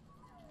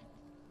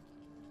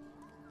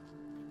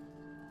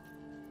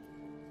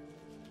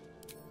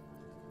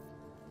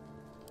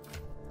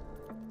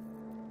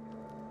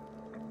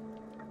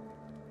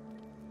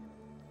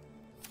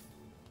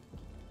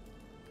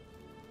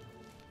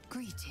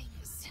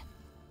 Greetings.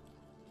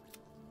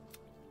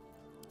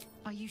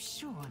 Are you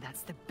sure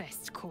that's the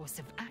best course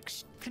of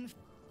action?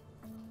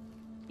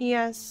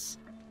 Yes,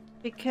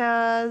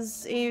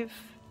 because if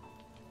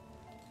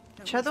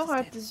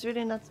Shadowheart is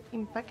really not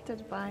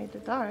impacted by the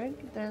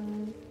dark,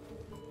 then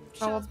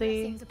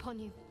probably blessings upon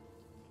you.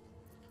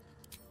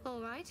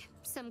 All right,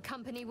 some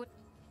company would.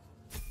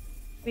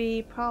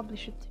 we probably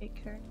should take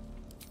her.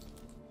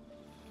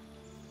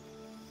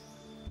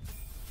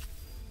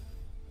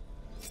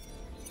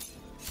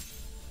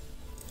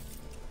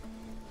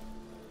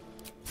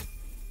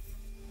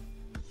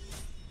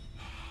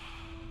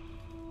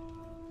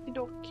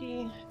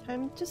 Okay,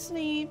 time to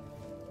sleep.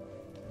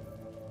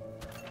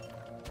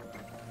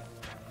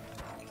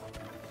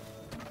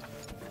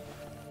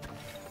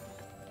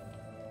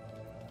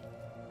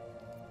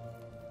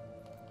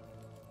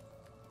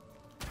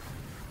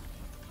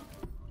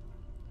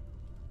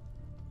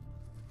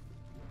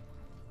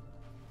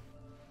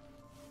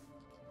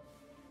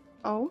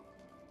 Oh.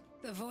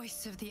 The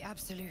voice of the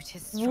Absolute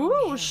is strong.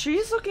 Whoa, here.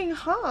 she's looking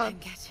hot. I'm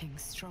getting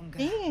stronger.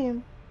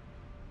 Damn.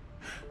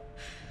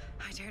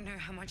 I don't know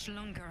how much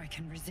longer I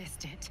can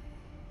resist it.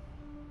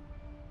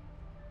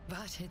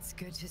 But it's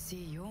good to see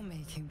you're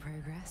making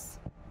progress.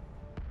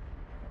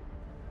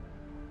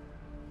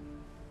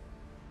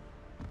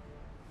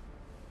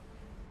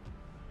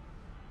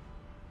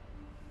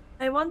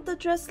 I want to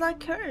dress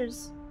like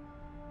hers.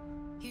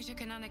 You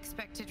took an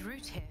unexpected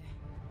route here.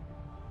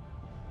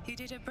 You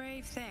did a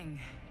brave thing,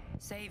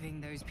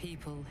 saving those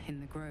people in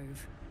the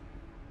grove.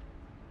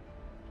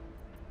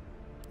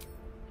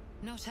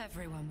 Not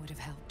everyone would have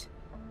helped.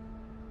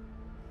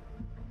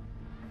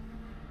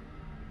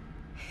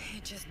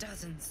 It just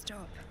doesn't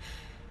stop.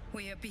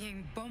 We are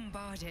being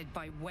bombarded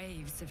by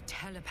waves of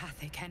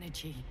telepathic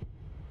energy.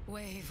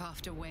 Wave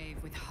after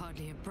wave with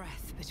hardly a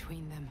breath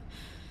between them.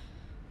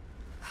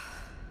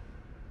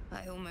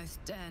 I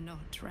almost dare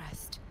not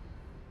rest.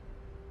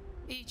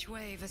 Each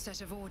wave a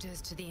set of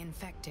orders to the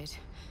infected.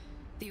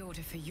 The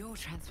order for your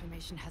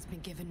transformation has been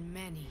given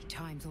many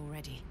times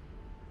already.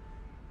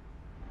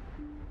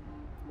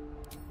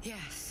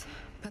 Yes,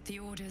 but the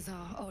orders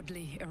are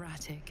oddly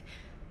erratic,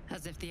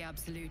 as if the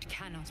Absolute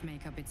cannot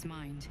make up its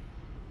mind.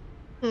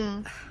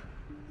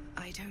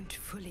 I don't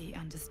fully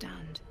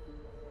understand.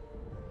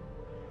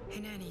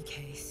 In any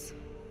case,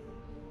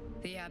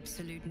 the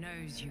Absolute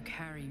knows you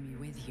carry me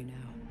with you now.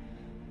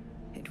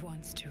 It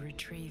wants to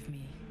retrieve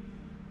me.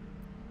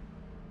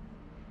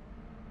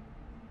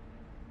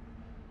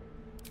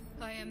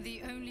 I am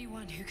the only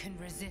one who can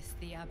resist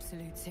the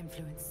Absolute's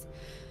influence.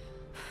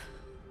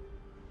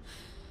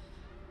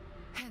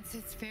 Hence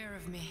its fear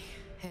of me,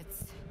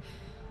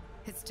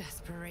 its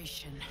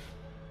desperation.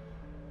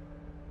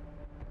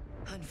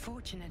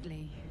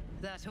 Unfortunately,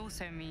 that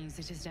also means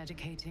it is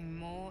dedicating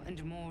more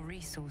and more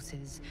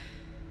resources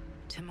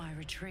to my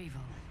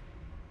retrieval.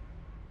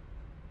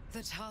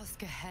 The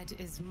task ahead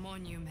is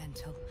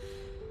monumental,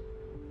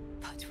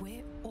 but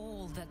we're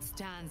all that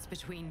stands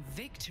between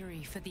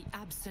victory for the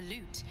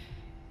Absolute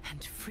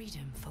and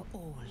freedom for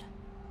all.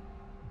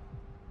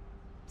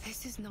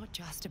 This is not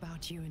just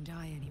about you and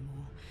I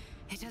anymore.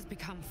 It has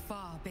become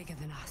far bigger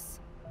than us.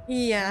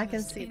 Yeah, I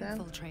can see that.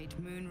 Infiltrate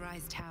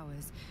Moonrise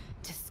Towers,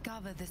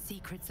 discover the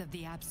secrets of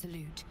the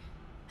Absolute,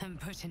 and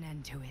put an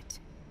end to it.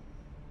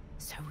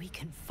 So we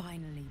can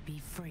finally be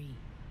free.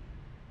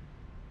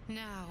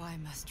 Now I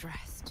must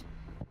rest.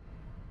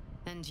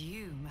 And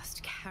you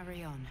must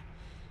carry on.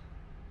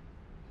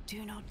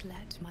 Do not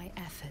let my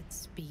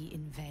efforts be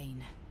in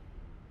vain.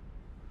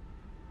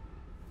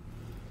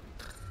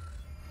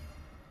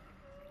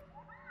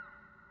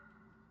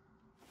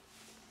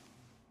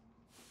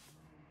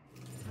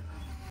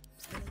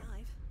 Still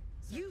alive?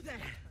 You there!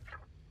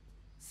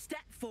 Step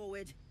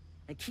forward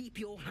and keep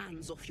your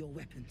hands off your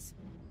weapons.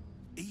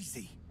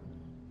 Easy.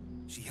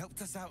 She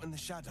helped us out in the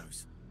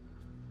shadows.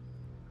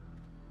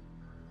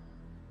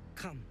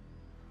 Come.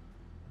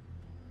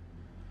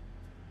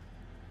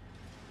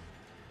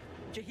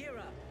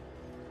 Jahira!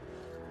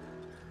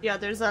 The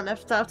others are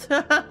left out.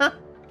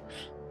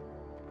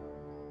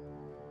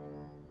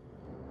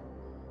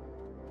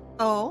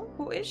 Oh,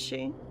 who is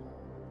she?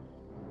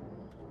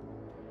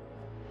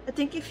 I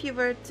think if you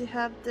were to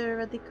have the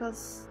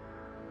radicals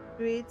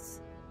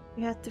druids,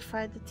 you had to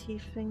fight the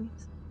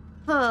tieflings.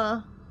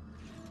 Huh.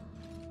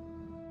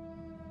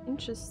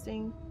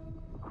 Interesting.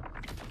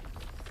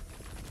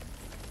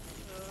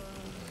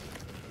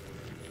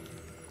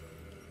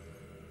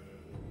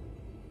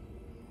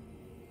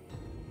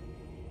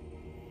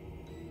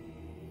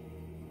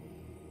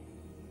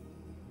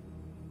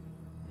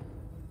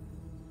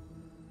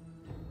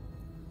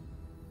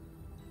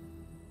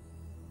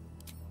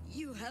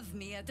 You have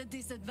me at a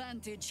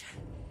disadvantage.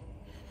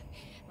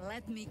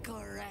 Let me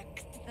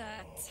correct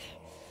that.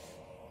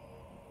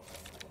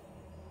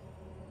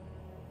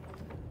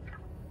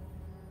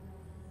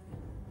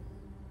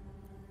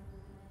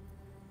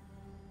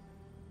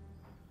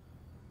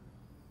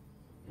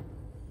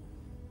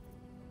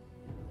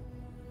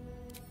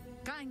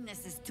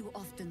 Kindness is too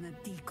often a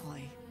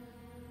decoy.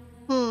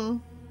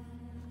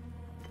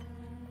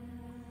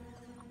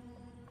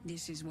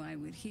 This is why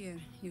we're here,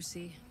 you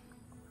see.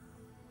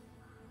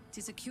 It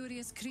is a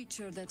curious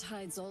creature that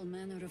hides all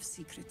manner of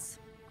secrets.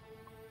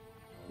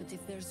 But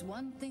if there's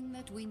one thing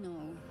that we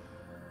know,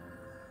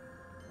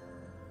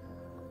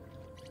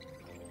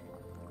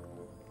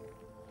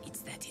 it's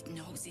that it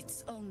knows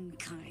its own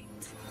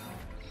kind.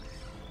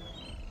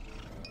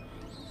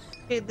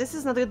 Okay, this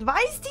is not good.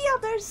 Why is the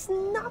others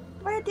not?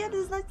 Why are the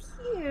others not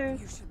here?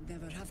 You should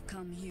never have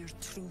come here,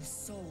 true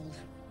soul.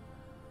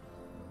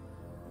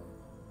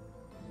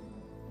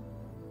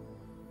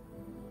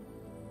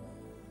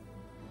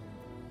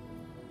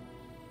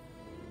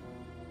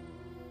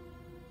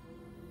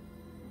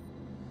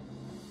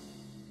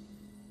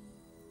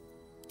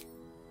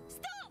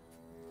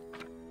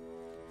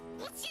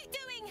 What's she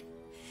doing?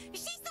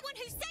 She's the one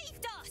who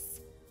saved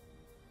us!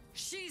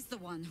 She's the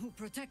one who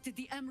protected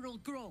the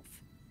Emerald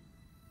Grove.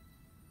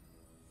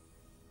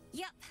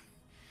 Yup.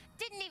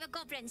 Didn't leave a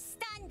goblin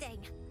standing.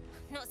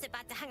 Not so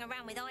bad to hang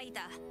around with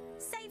either.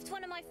 Saved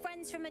one of my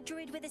friends from a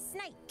druid with a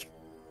snake.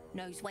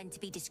 Knows when to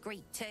be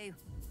discreet too.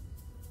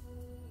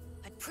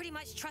 I'd pretty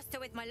much trust her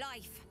with my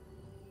life.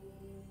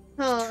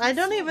 Oh, I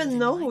don't even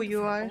know who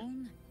you are.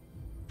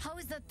 How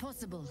is that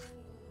possible?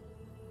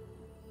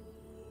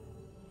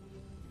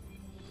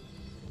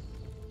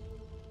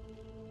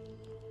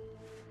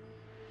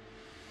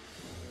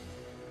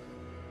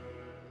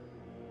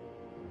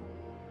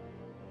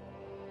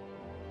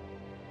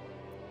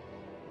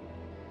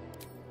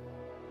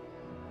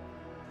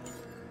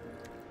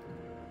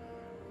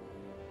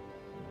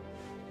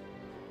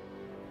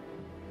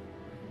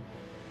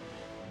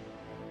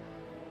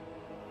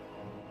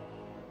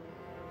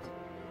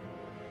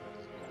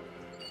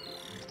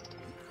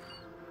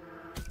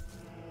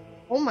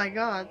 Oh my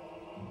god.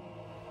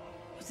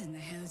 What in the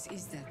hell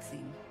is that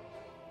thing?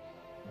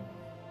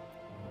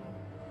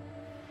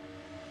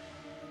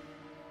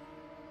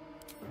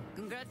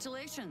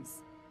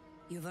 Congratulations.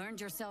 You've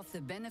earned yourself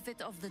the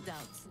benefit of the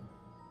doubt.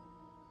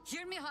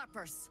 Hear me,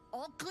 Harpers.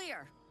 All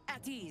clear.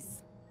 At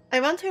ease. I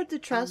want her to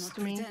trust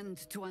I'll not me.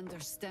 pretend to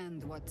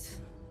understand what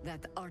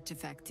that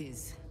artifact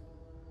is.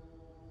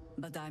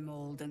 But I'm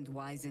old and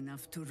wise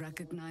enough to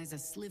recognize a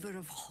sliver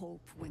of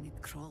hope when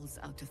it crawls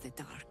out of the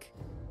dark.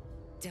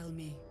 Tell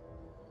me,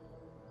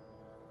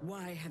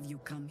 why have you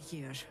come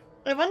here?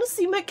 I want to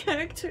see my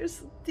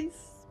characters on this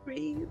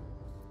screen.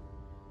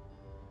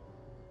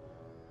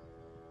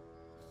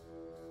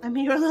 I'm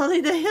here on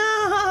holiday.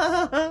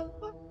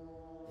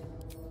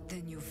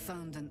 Then you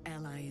found an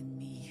ally in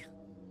me.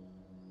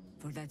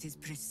 For that is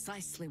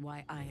precisely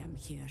why I am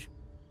here.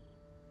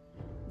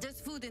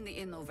 There's food in the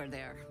inn over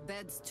there.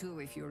 Beds too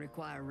if you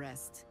require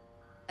rest.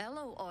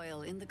 Aloe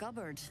oil in the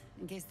cupboard,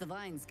 in case the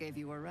vines gave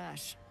you a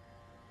rash.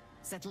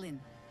 Settle in.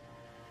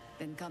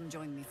 Then come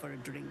join me for a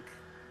drink.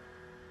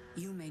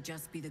 You may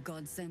just be the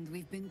godsend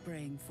we've been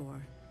praying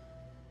for.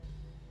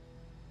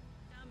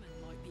 Salmon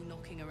might be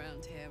knocking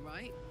around here,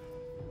 right?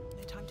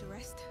 No time to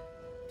rest.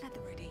 At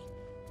the ready.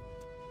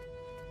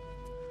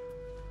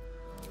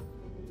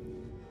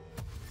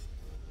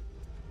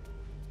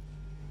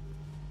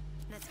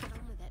 Let's get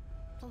on with it.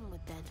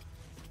 Onward then.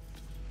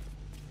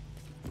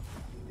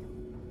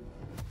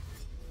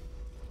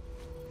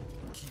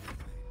 Keep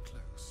it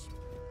close.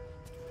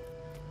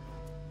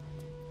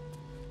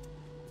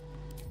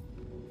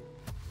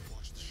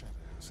 Watch the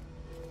shadows.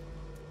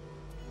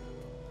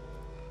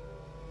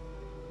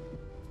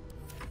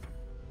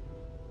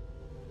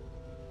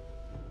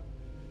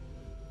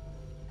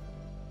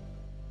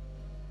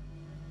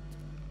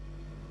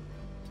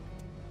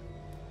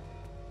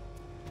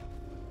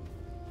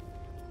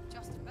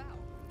 Just about.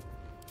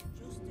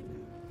 Just about.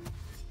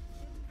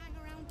 Shouldn't hang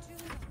around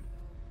too long.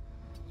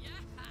 Yeah.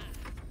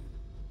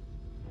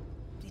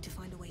 Need to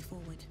find a way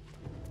forward.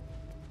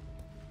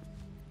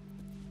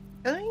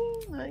 Can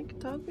I, like,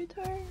 talk with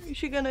her? Is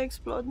she gonna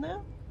explode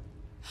now?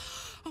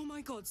 Oh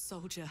my god,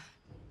 soldier.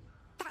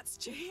 That's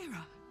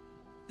Jaheira.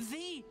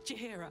 The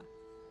Jaheira.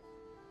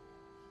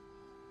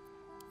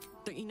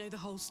 Don't you know the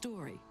whole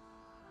story?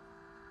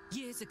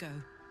 Years ago,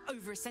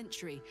 over a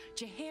century,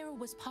 Jaheira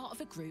was part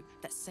of a group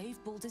that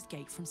saved Baldur's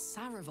Gate from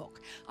Saravok,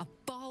 a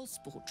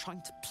Baalsport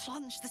trying to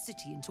plunge the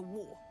city into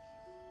war.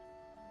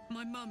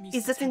 My mum used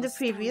Is to that in tell the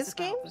previous stories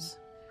about games?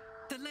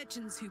 them. The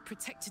legends who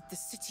protected the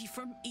city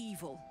from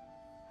evil.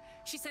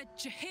 She said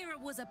Jaheira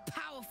was a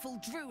powerful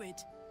druid.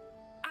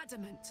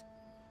 Adamant.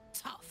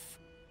 Tough.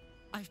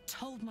 I've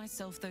told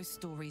myself those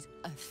stories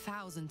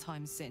 1,000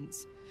 times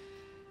since.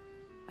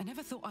 I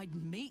never thought I'd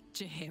meet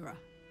Jaheira.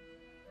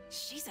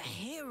 She's a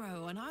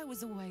hero, and I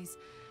was always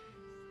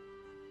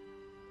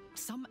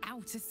some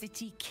outer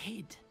city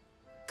kid.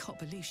 Can't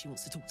believe she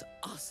wants to talk to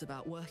us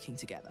about working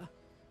together.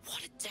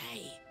 What a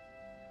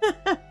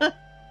day!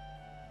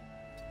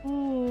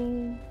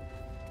 Hmm.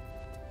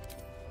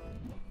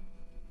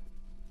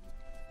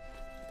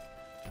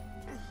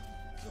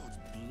 God's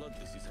blood,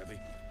 this is heavy.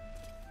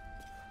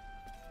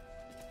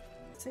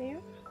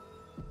 Save.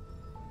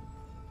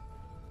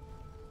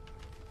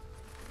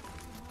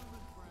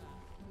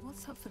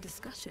 What's up for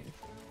discussion?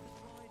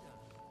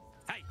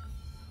 Hey!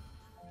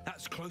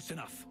 That's close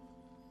enough.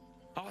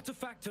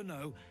 Artifact or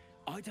no,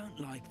 I don't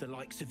like the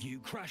likes of you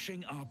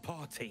crashing our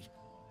party.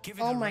 Give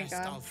it Oh a my rest,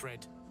 God.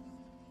 Alfred.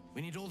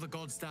 We need all the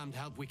god's damned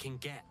help we can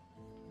get.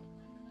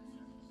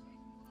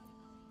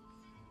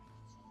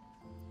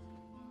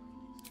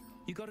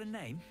 You got a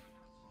name?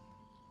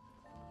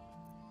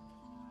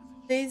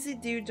 Daisy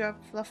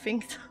Dewdrop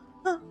Fluffington.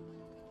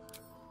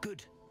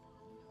 Good.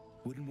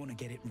 Wouldn't want to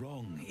get it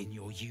wrong in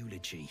your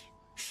eulogy.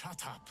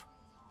 Shut up.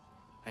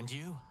 And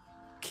you?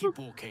 Keep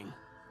walking.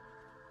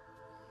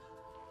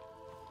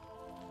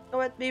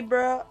 Go at me,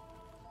 bro.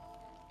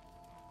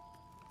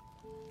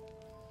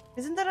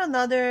 Isn't there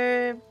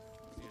another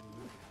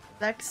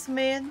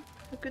blacksmith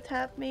who could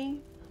help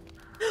me?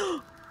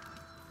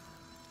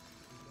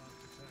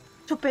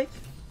 Chopik.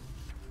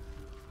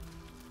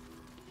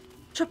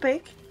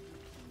 Chopik.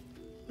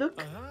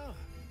 Look. Aha!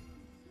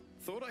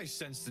 Thought I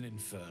sensed an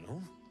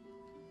infernal.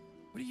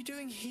 What are you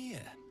doing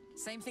here?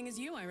 Same thing as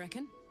you, I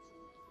reckon.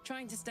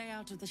 Trying to stay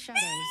out of the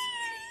shadows.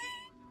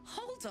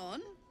 Hold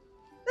on.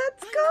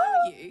 Let's I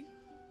go. know you.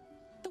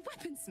 The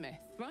weaponsmith,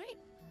 right?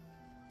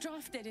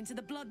 Drafted into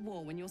the Blood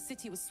War when your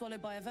city was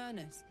swallowed by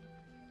Avernus.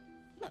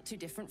 Not too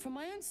different from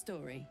my own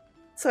story.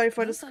 Sorry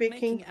for the Once I'm making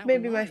squeaking. it out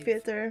Maybe my alive.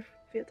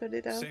 filtered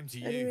it out. Same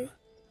to Anyway. you.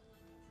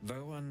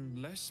 Though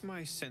unless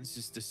my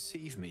senses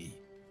deceive me,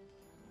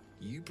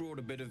 you brought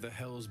a bit of the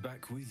hells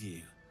back with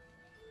you.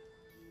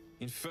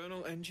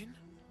 Infernal engine?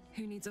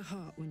 Who needs a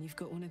heart when you've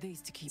got one of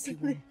these to keep you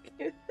warm?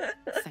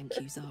 Thank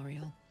you,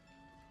 Zariel.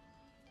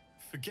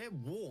 Forget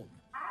warm.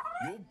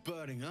 You're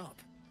burning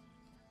up.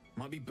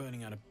 Might be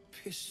burning out a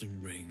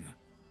piston ring.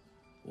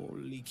 Or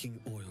leaking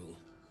oil.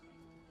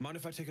 Mind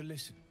if I take a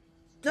listen?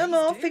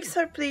 No, fix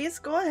her, please.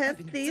 Go ahead, I've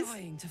been please.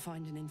 dying to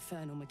find an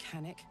infernal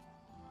mechanic.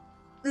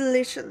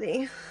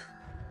 Literally.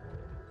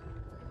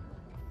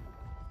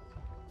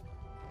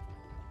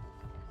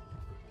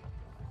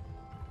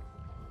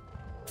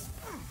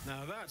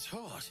 Now that's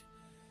hot.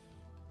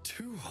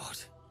 Too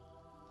hot.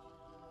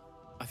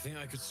 I think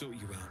I could sort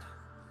you out.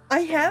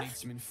 I Need have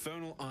some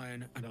infernal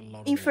iron and a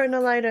lot of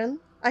infernal iron.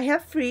 I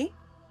have 3.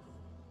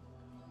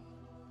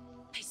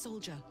 Hey,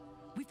 soldier,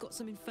 we've got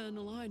some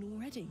infernal iron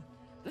already.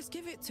 Let's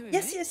give it to him.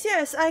 Yes, eh? yes,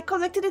 yes. I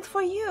collected it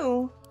for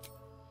you.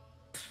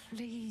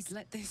 Please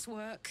let this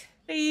work.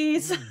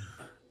 Please.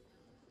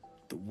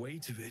 The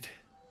weight of it.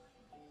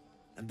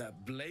 And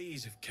that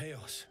blaze of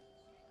chaos.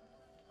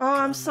 Oh, I'm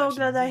Can't so imagine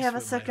glad I this have a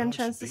where my second heart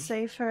chance should to be.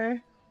 save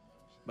her.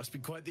 Must be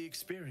quite the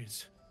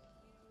experience.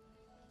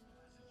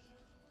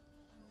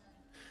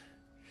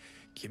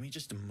 Give me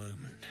just a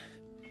moment.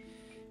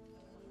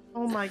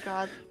 Oh my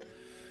god.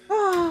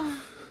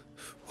 Oh.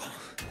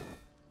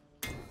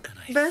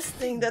 Best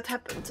thing that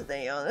happened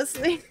today,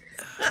 honestly.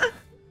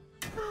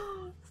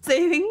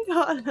 Saving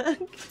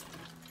Garland.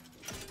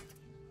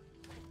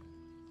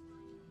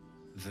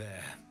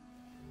 There.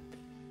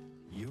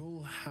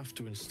 You'll have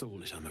to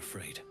install it, I'm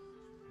afraid.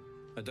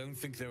 I don't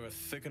think there are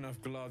thick enough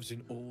gloves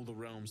in all the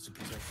realms to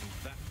protect from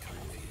that kind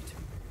of heat.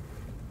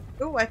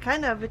 Oh, I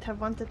kind of would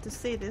have wanted to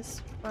see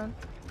this, but...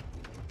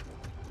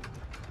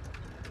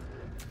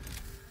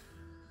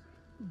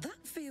 That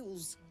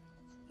feels...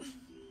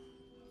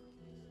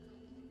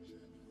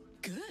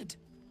 good.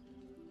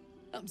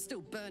 I'm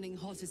still burning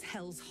hot as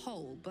hell's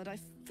hole, but I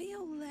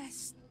feel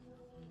less...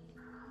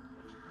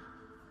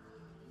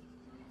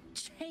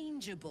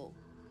 changeable.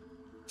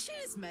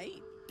 Cheers,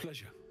 mate.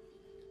 Pleasure.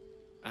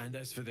 And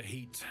as for the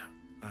heat,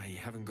 I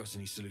haven't got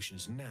any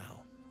solutions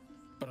now,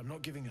 but I'm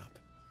not giving up.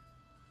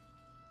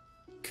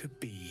 Could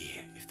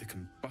be if the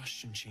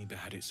combustion chamber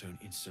had its own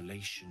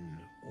insulation,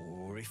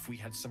 or if we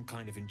had some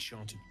kind of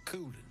enchanted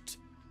coolant.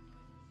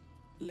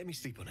 Let me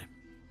sleep on it.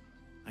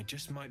 I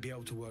just might be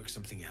able to work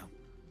something out.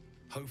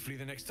 Hopefully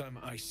the next time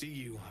I see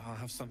you, I'll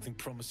have something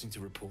promising to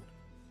report.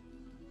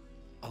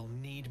 I'll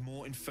need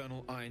more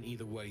infernal iron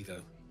either way,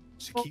 though,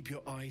 so keep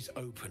your eyes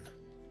open.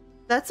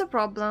 That's a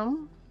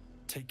problem.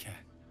 Take care.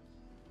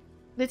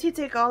 Did he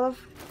take all of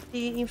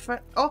the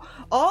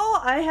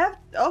Oh, I have...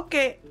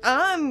 Okay,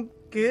 I'm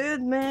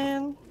good,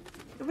 man.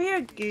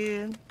 We're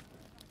good.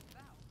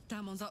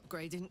 Damon's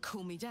upgrade didn't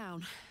cool me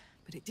down,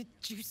 but it did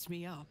juice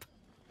me up.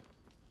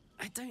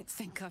 I don't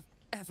think I've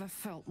ever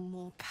felt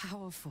more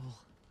powerful.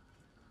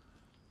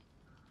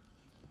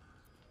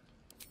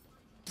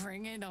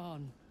 Bring it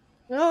on.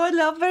 Oh, I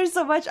love her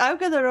so much. I'm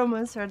gonna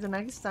romance her the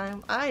next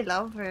time. I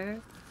love her.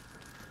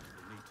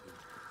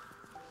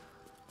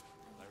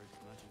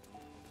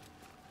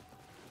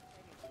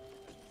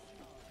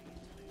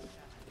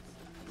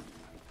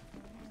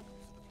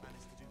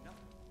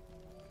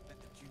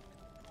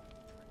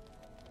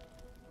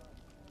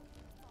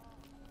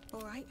 All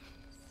right.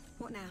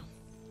 What now?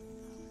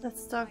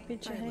 Let's talk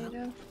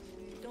Pichahiro.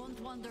 Don't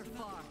wander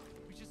far.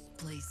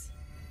 Please.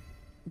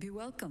 Be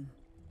welcome.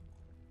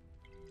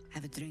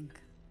 Have a drink.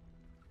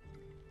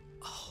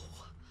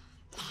 Oh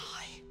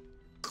my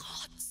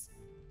gods.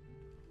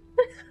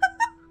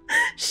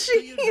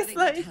 She's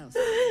like...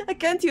 I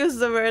can't use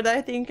the word,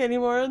 I think,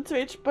 anymore on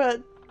Twitch,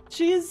 but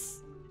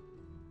she's...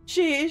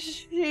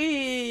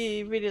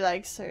 She really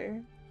likes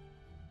her.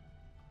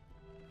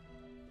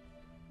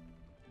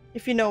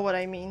 If you know what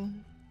I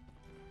mean.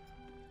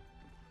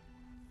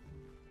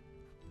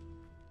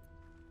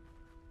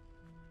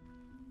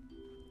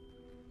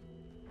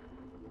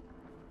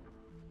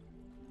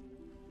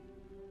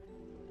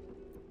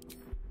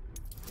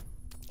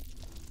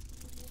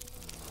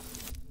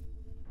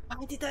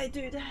 Why did I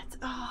do that?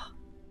 Oh,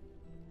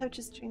 I'm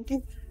just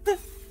drinking.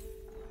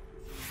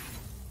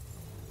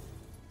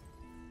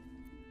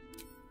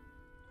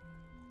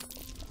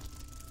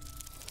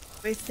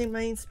 Wasting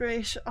my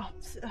inspiration. Oh,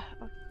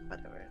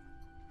 whatever.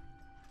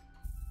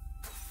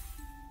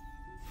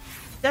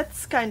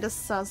 That's kind of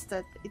sus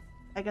that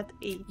I got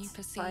 8. You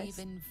perceive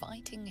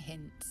inviting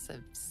hints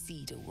of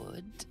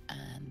cedarwood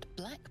and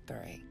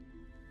blackberry.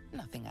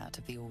 Nothing out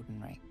of the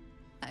ordinary.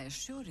 I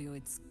assure you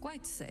it's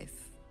quite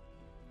safe.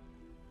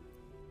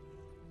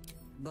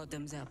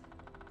 Bottoms up.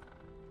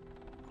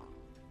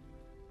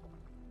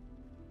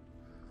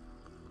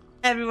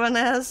 Everyone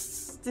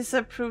else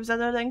disapproves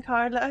other than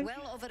Carla.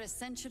 Well over a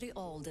century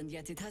old, and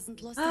yet it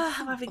hasn't lost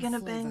How are we gonna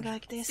bang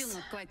like this? Still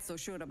not quite so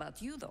sure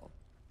about you, though.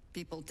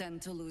 People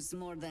tend to lose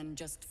more than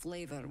just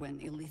flavor when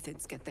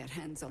illithids get their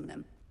hands on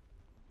them.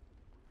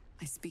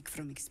 I speak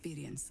from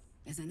experience.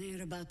 There's an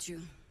air about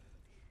you.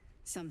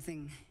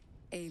 Something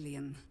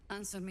alien.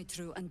 Answer me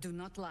true and do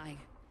not lie.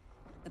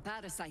 The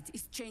parasite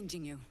is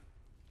changing you,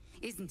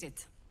 isn't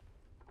it?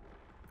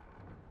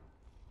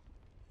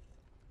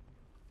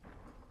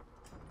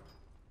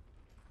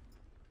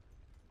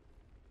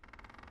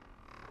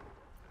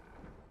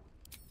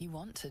 You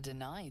want to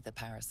deny the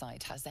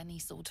parasite has any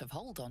sort of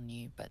hold on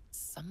you, but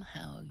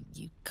somehow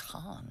you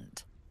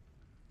can't.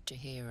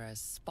 Jahira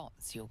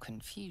spots your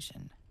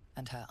confusion.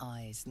 and her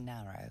eyes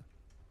narrow.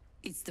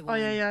 It's the Oh, one.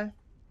 yeah.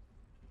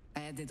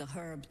 I added a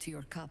herb to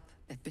your cup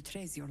that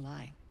betrays your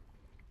lie.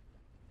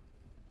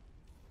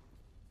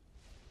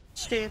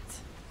 Shit.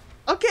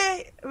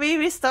 Okay, we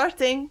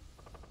restarting.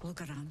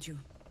 Look around you.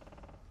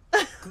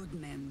 Good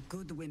men,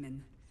 good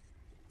women.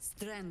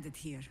 Stranded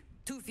here,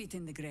 2 feet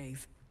in the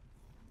grave.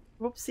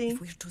 Whoopsie.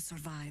 If we're to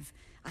survive,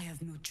 I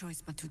have no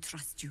choice but to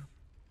trust you.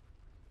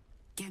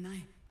 Can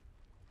I?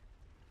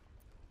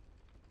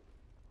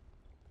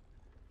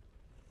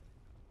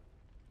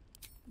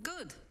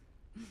 Good.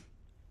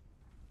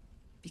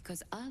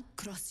 Because I'll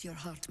cross your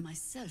heart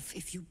myself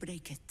if you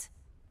break it.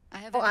 I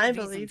have every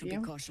reason believe to you.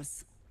 be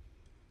cautious.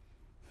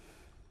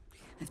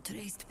 I've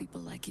traced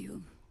people like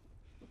you.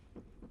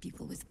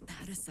 People with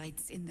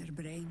parasites in their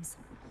brains.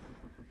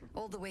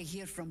 All the way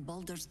here from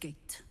Baldur's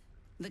Gate.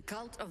 The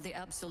cult of the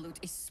Absolute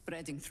is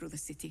spreading through the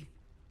city.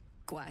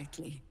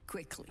 Quietly,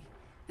 quickly,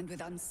 and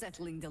with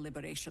unsettling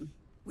deliberation.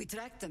 We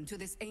tracked them to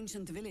this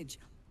ancient village,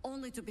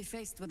 only to be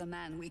faced with a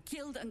man we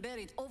killed and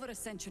buried over a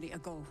century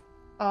ago.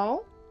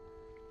 Oh?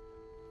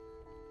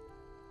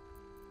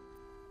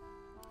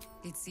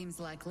 It seems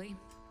likely,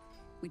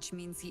 which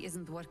means he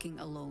isn't working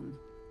alone.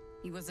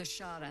 He was a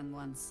Sharan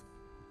once.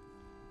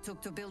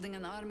 Took to building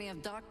an army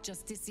of dark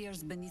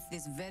justiciars beneath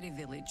this very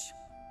village.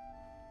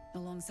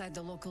 Alongside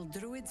the local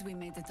druids, we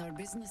made it our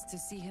business to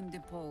see him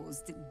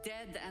deposed,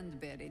 dead and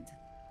buried.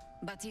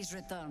 But he's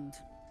returned.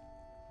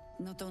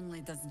 Not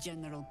only does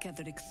General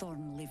Ketherick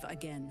Thorn live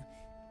again,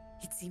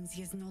 it seems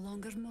he is no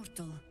longer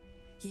mortal.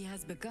 He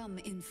has become,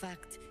 in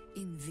fact,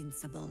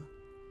 invincible.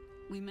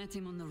 We met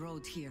him on the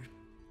road here,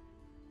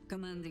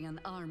 commanding an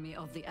army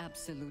of the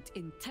Absolute,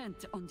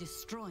 intent on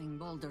destroying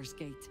Baldur's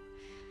Gate.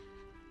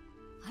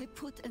 I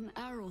put an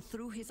arrow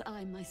through his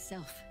eye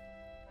myself,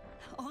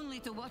 only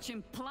to watch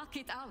him pluck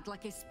it out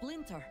like a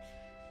splinter.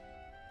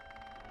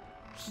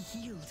 He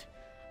healed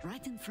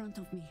right in front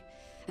of me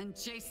and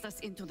chased us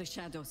into the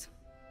shadows.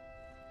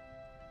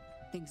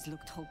 Things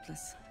looked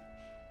hopeless,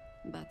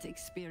 but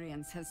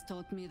experience has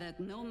taught me that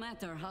no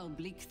matter how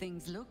bleak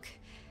things look,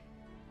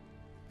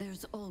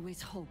 there's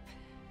always hope.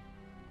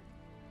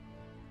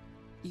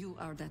 You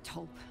are that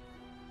hope.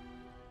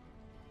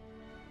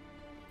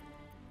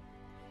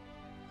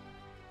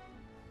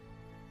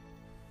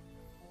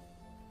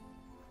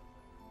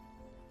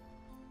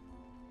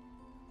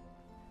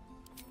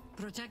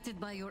 Protected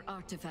by your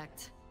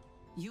artifact,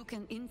 you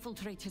can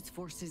infiltrate his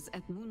forces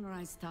at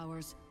Moonrise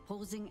Towers,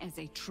 posing as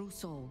a true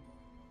soul.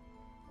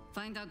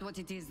 Find out what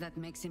it is that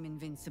makes him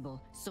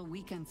invincible, so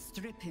we can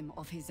strip him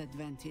of his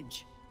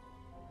advantage.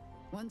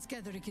 Once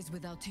Ketherick is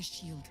without his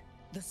shield,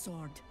 the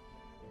sword,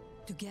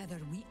 together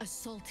we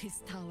assault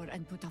his tower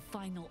and put a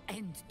final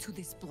end to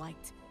this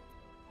blight.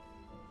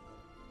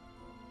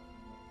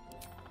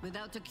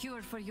 Without a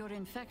cure for your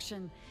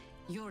infection,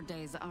 your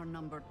days are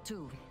numbered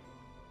too.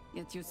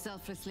 Yet you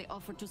selflessly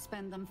offer to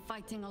spend them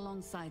fighting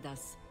alongside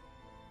us.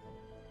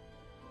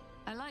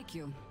 I like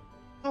you.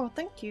 Oh,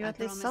 thank you. At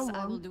least someone.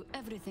 I will do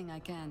everything I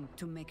can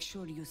to make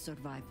sure you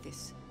survive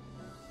this.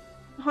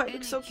 Oh, it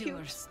looks so cute. Any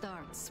cure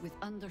starts with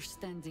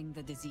understanding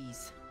the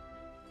disease.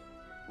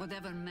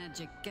 Whatever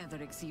magic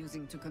Ketherick's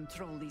using to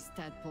control these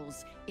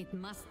tadpoles, it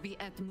must be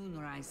at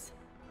Moonrise.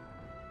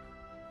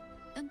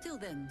 Until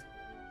then,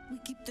 we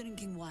keep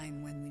drinking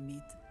wine when we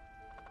meet.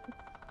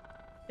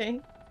 Okay.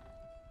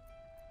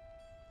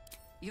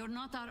 You're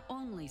not our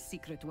only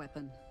secret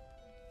weapon.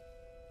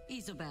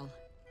 Isabel,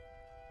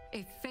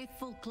 a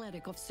faithful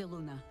cleric of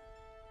Selûne,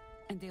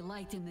 and a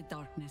light in the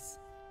darkness.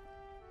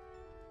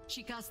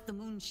 She cast the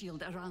moon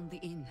shield around the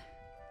inn.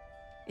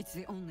 It's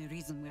the only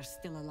reason we're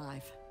still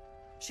alive.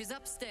 She's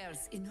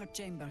upstairs in her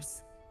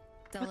chambers.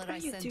 Tell her I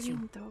sent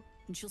you,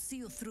 and she'll see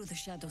you through the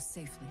shadows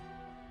safely.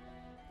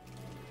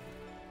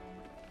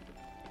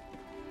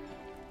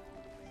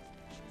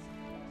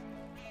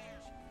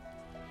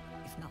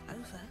 If not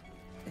over,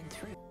 then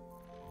through.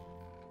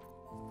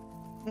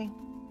 Okay.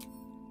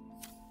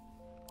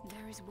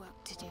 There is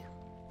work to do.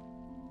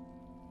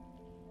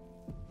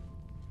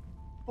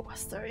 Oh,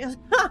 Astarion.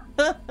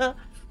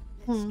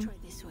 Let's try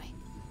this way.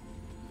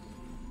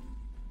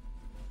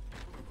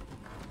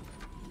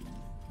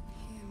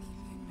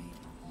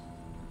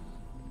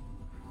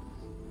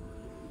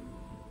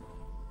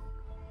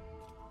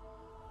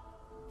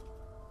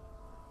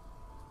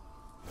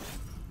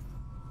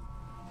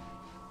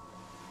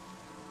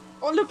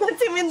 Oh, look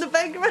at him in the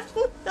background.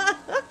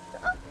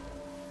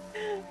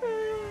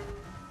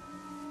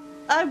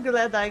 I'm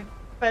glad I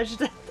fetched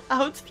that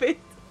outfit.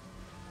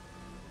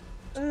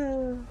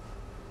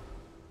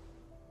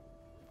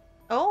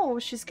 Oh,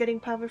 she's getting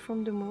power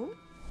from the moon?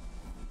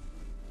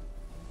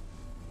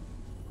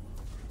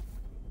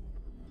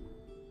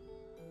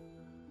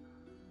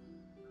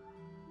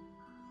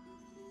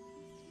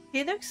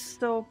 He looks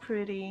so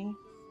pretty.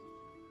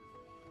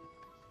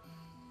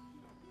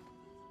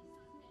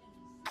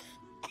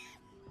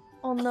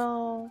 Oh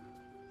no.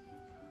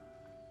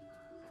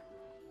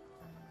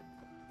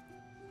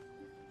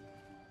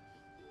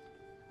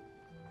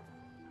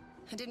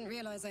 I didn't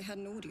realize I had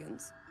an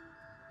audience.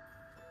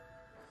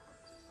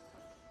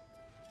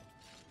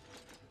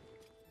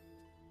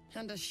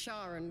 And a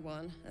Sharan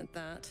one at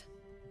that.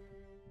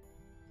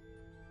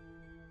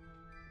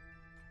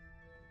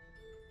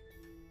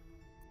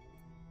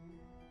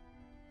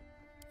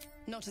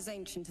 Not as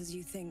ancient as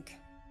you think.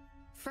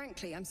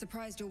 Frankly, I'm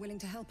surprised you're willing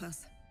to help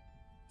us.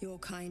 Your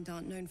kind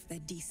aren't known for their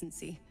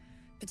decency,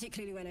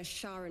 particularly when a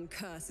Sharan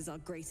curse is our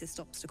greatest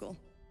obstacle.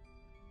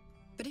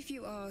 But if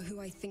you are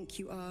who I think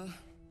you are,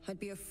 I'd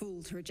be a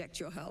fool to reject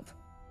your help.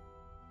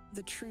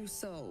 The true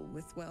soul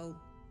with, well,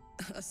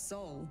 a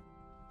soul.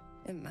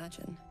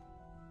 Imagine.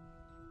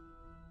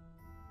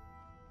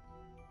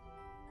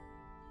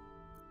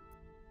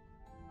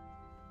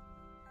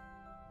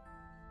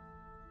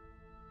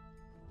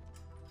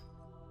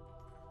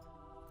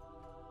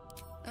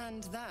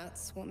 And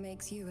that's what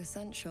makes you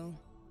essential.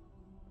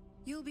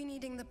 You'll be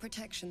needing the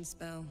protection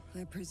spell,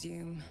 I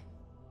presume.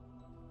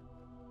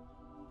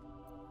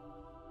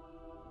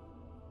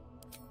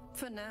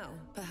 For now,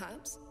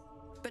 perhaps.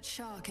 But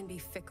Shah can be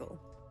fickle,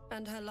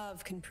 and her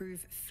love can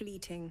prove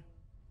fleeting.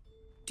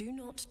 Do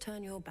not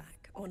turn your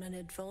back on an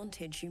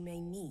advantage you may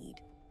need,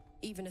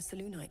 even a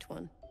Selûnite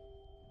one.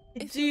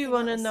 I do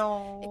want to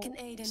know it can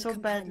aid in so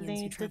companions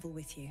badly who travel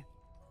with you.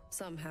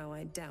 Somehow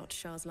I doubt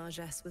Shah's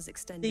largesse was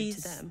extended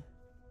these to them.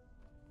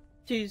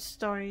 2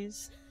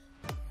 stories.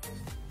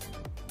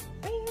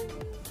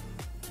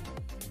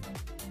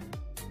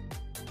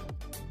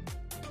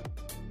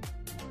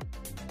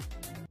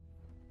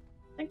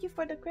 Thank you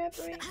for the crab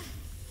ring.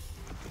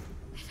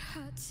 It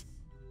hurts.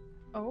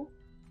 Oh.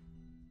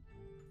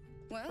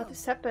 Well, What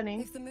is happening?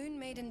 If the Moon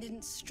Maiden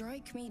didn't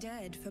strike me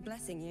dead for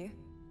blessing you,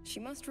 she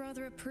must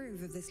rather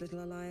approve of this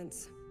little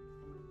alliance.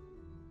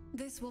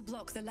 This will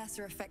block the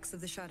lesser effects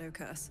of the Shadow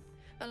Curse,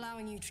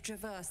 allowing you to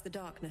traverse the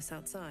darkness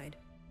outside.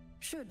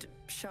 Should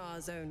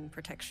Shah's own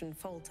protection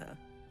falter,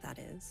 that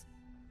is.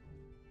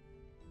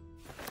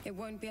 It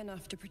won't be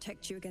enough to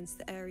protect you against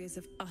the areas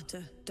of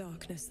utter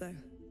darkness, though,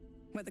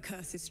 where the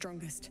curse is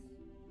strongest.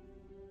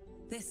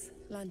 This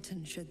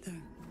lantern should,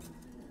 though.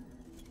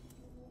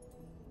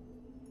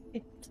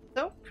 It's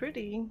so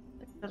pretty.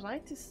 The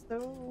light is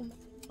so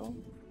magical.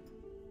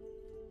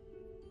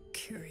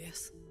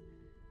 Curious.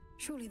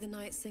 Surely the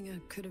Night Singer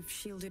could have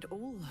shielded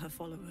all her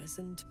followers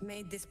and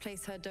made this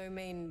place her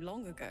domain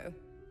long ago.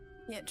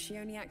 Yet she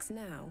only acts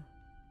now,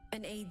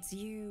 and aids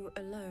you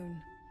alone.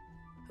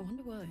 I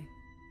wonder why.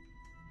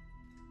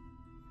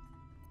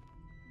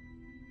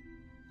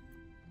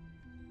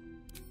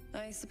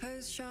 I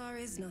suppose Shah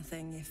is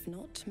nothing if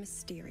not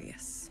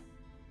mysterious.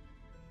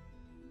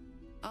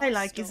 I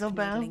like stop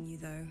Isabel. needling you,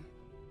 though.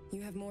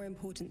 You have more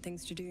important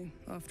things to do,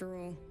 after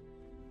all.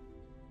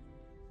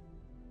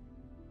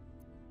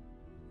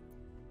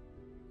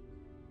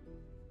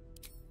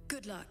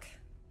 Good luck,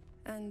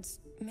 and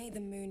may the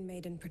Moon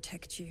Maiden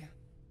protect you.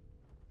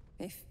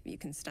 If you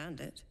can stand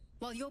it.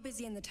 While you're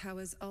busy in the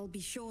towers, I'll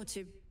be sure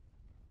to...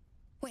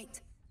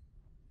 Wait.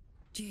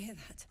 Do you hear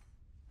that?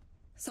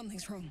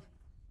 Something's wrong.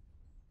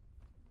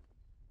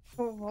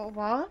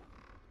 What?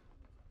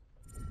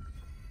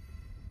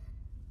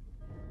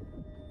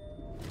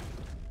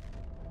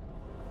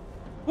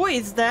 Who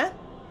is that?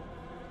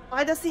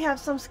 Why does he have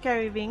some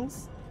scary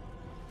wings?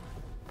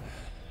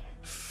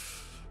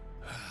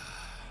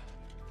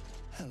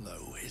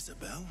 Hello,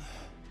 Isabel.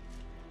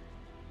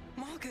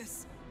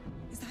 Marcus,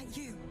 is that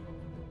you?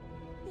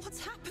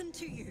 What's happened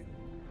to you?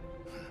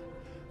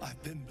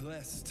 I've been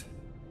blessed.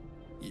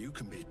 You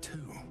can be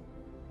too.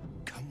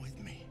 Come with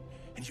me,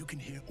 and you can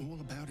hear all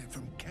about it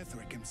from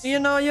Ketheric himself. You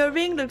know, your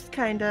wing looks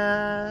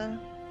kinda...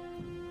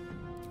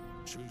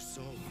 True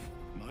soul,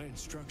 my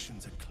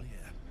instructions are clear.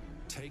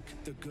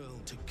 Take the girl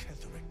to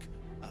Ketheric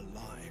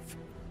alive.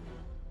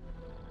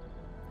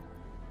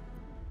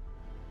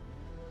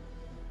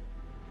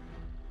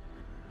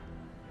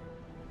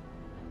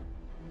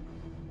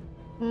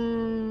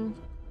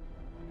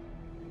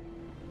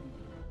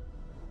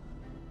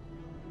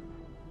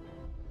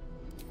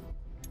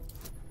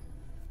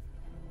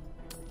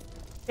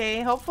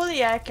 Okay,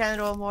 hopefully I can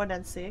roll more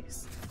than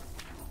 6.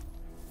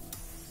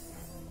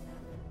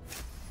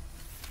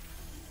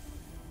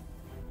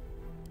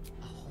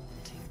 A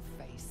haunting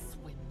face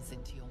swims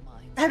into your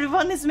mind.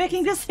 Everyone is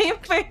making the same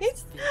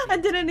face. I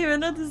didn't even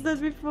notice that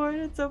before.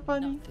 It's so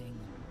funny. Nothing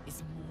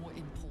is more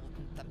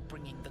important than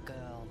bringing the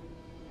girl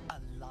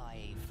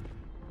alive.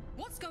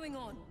 What's going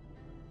on?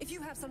 If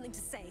you have something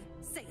to say,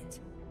 say it.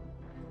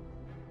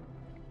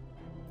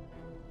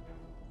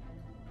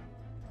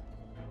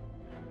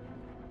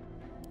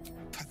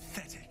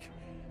 Pathetic.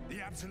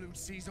 The Absolute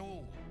sees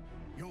all.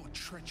 Your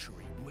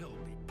treachery will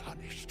be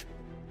punished.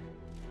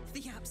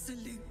 The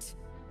Absolute.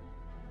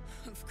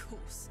 Of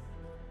course.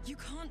 You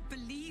can't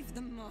believe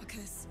them,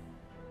 Marcus.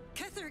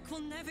 Ketheric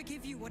will never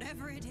give you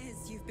whatever it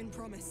is you've been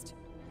promised.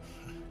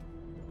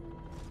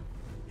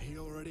 He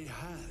already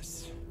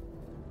has.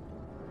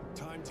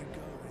 Time to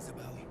go,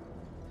 Isabel.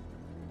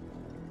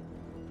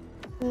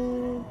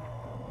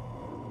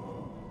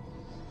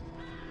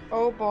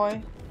 Oh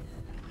boy.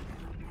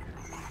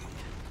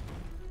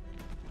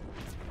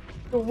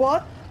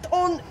 What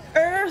on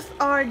earth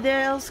are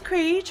those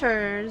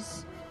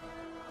creatures?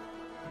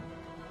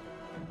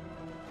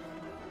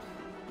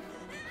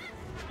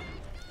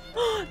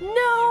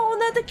 No,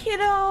 not the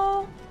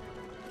kiddo!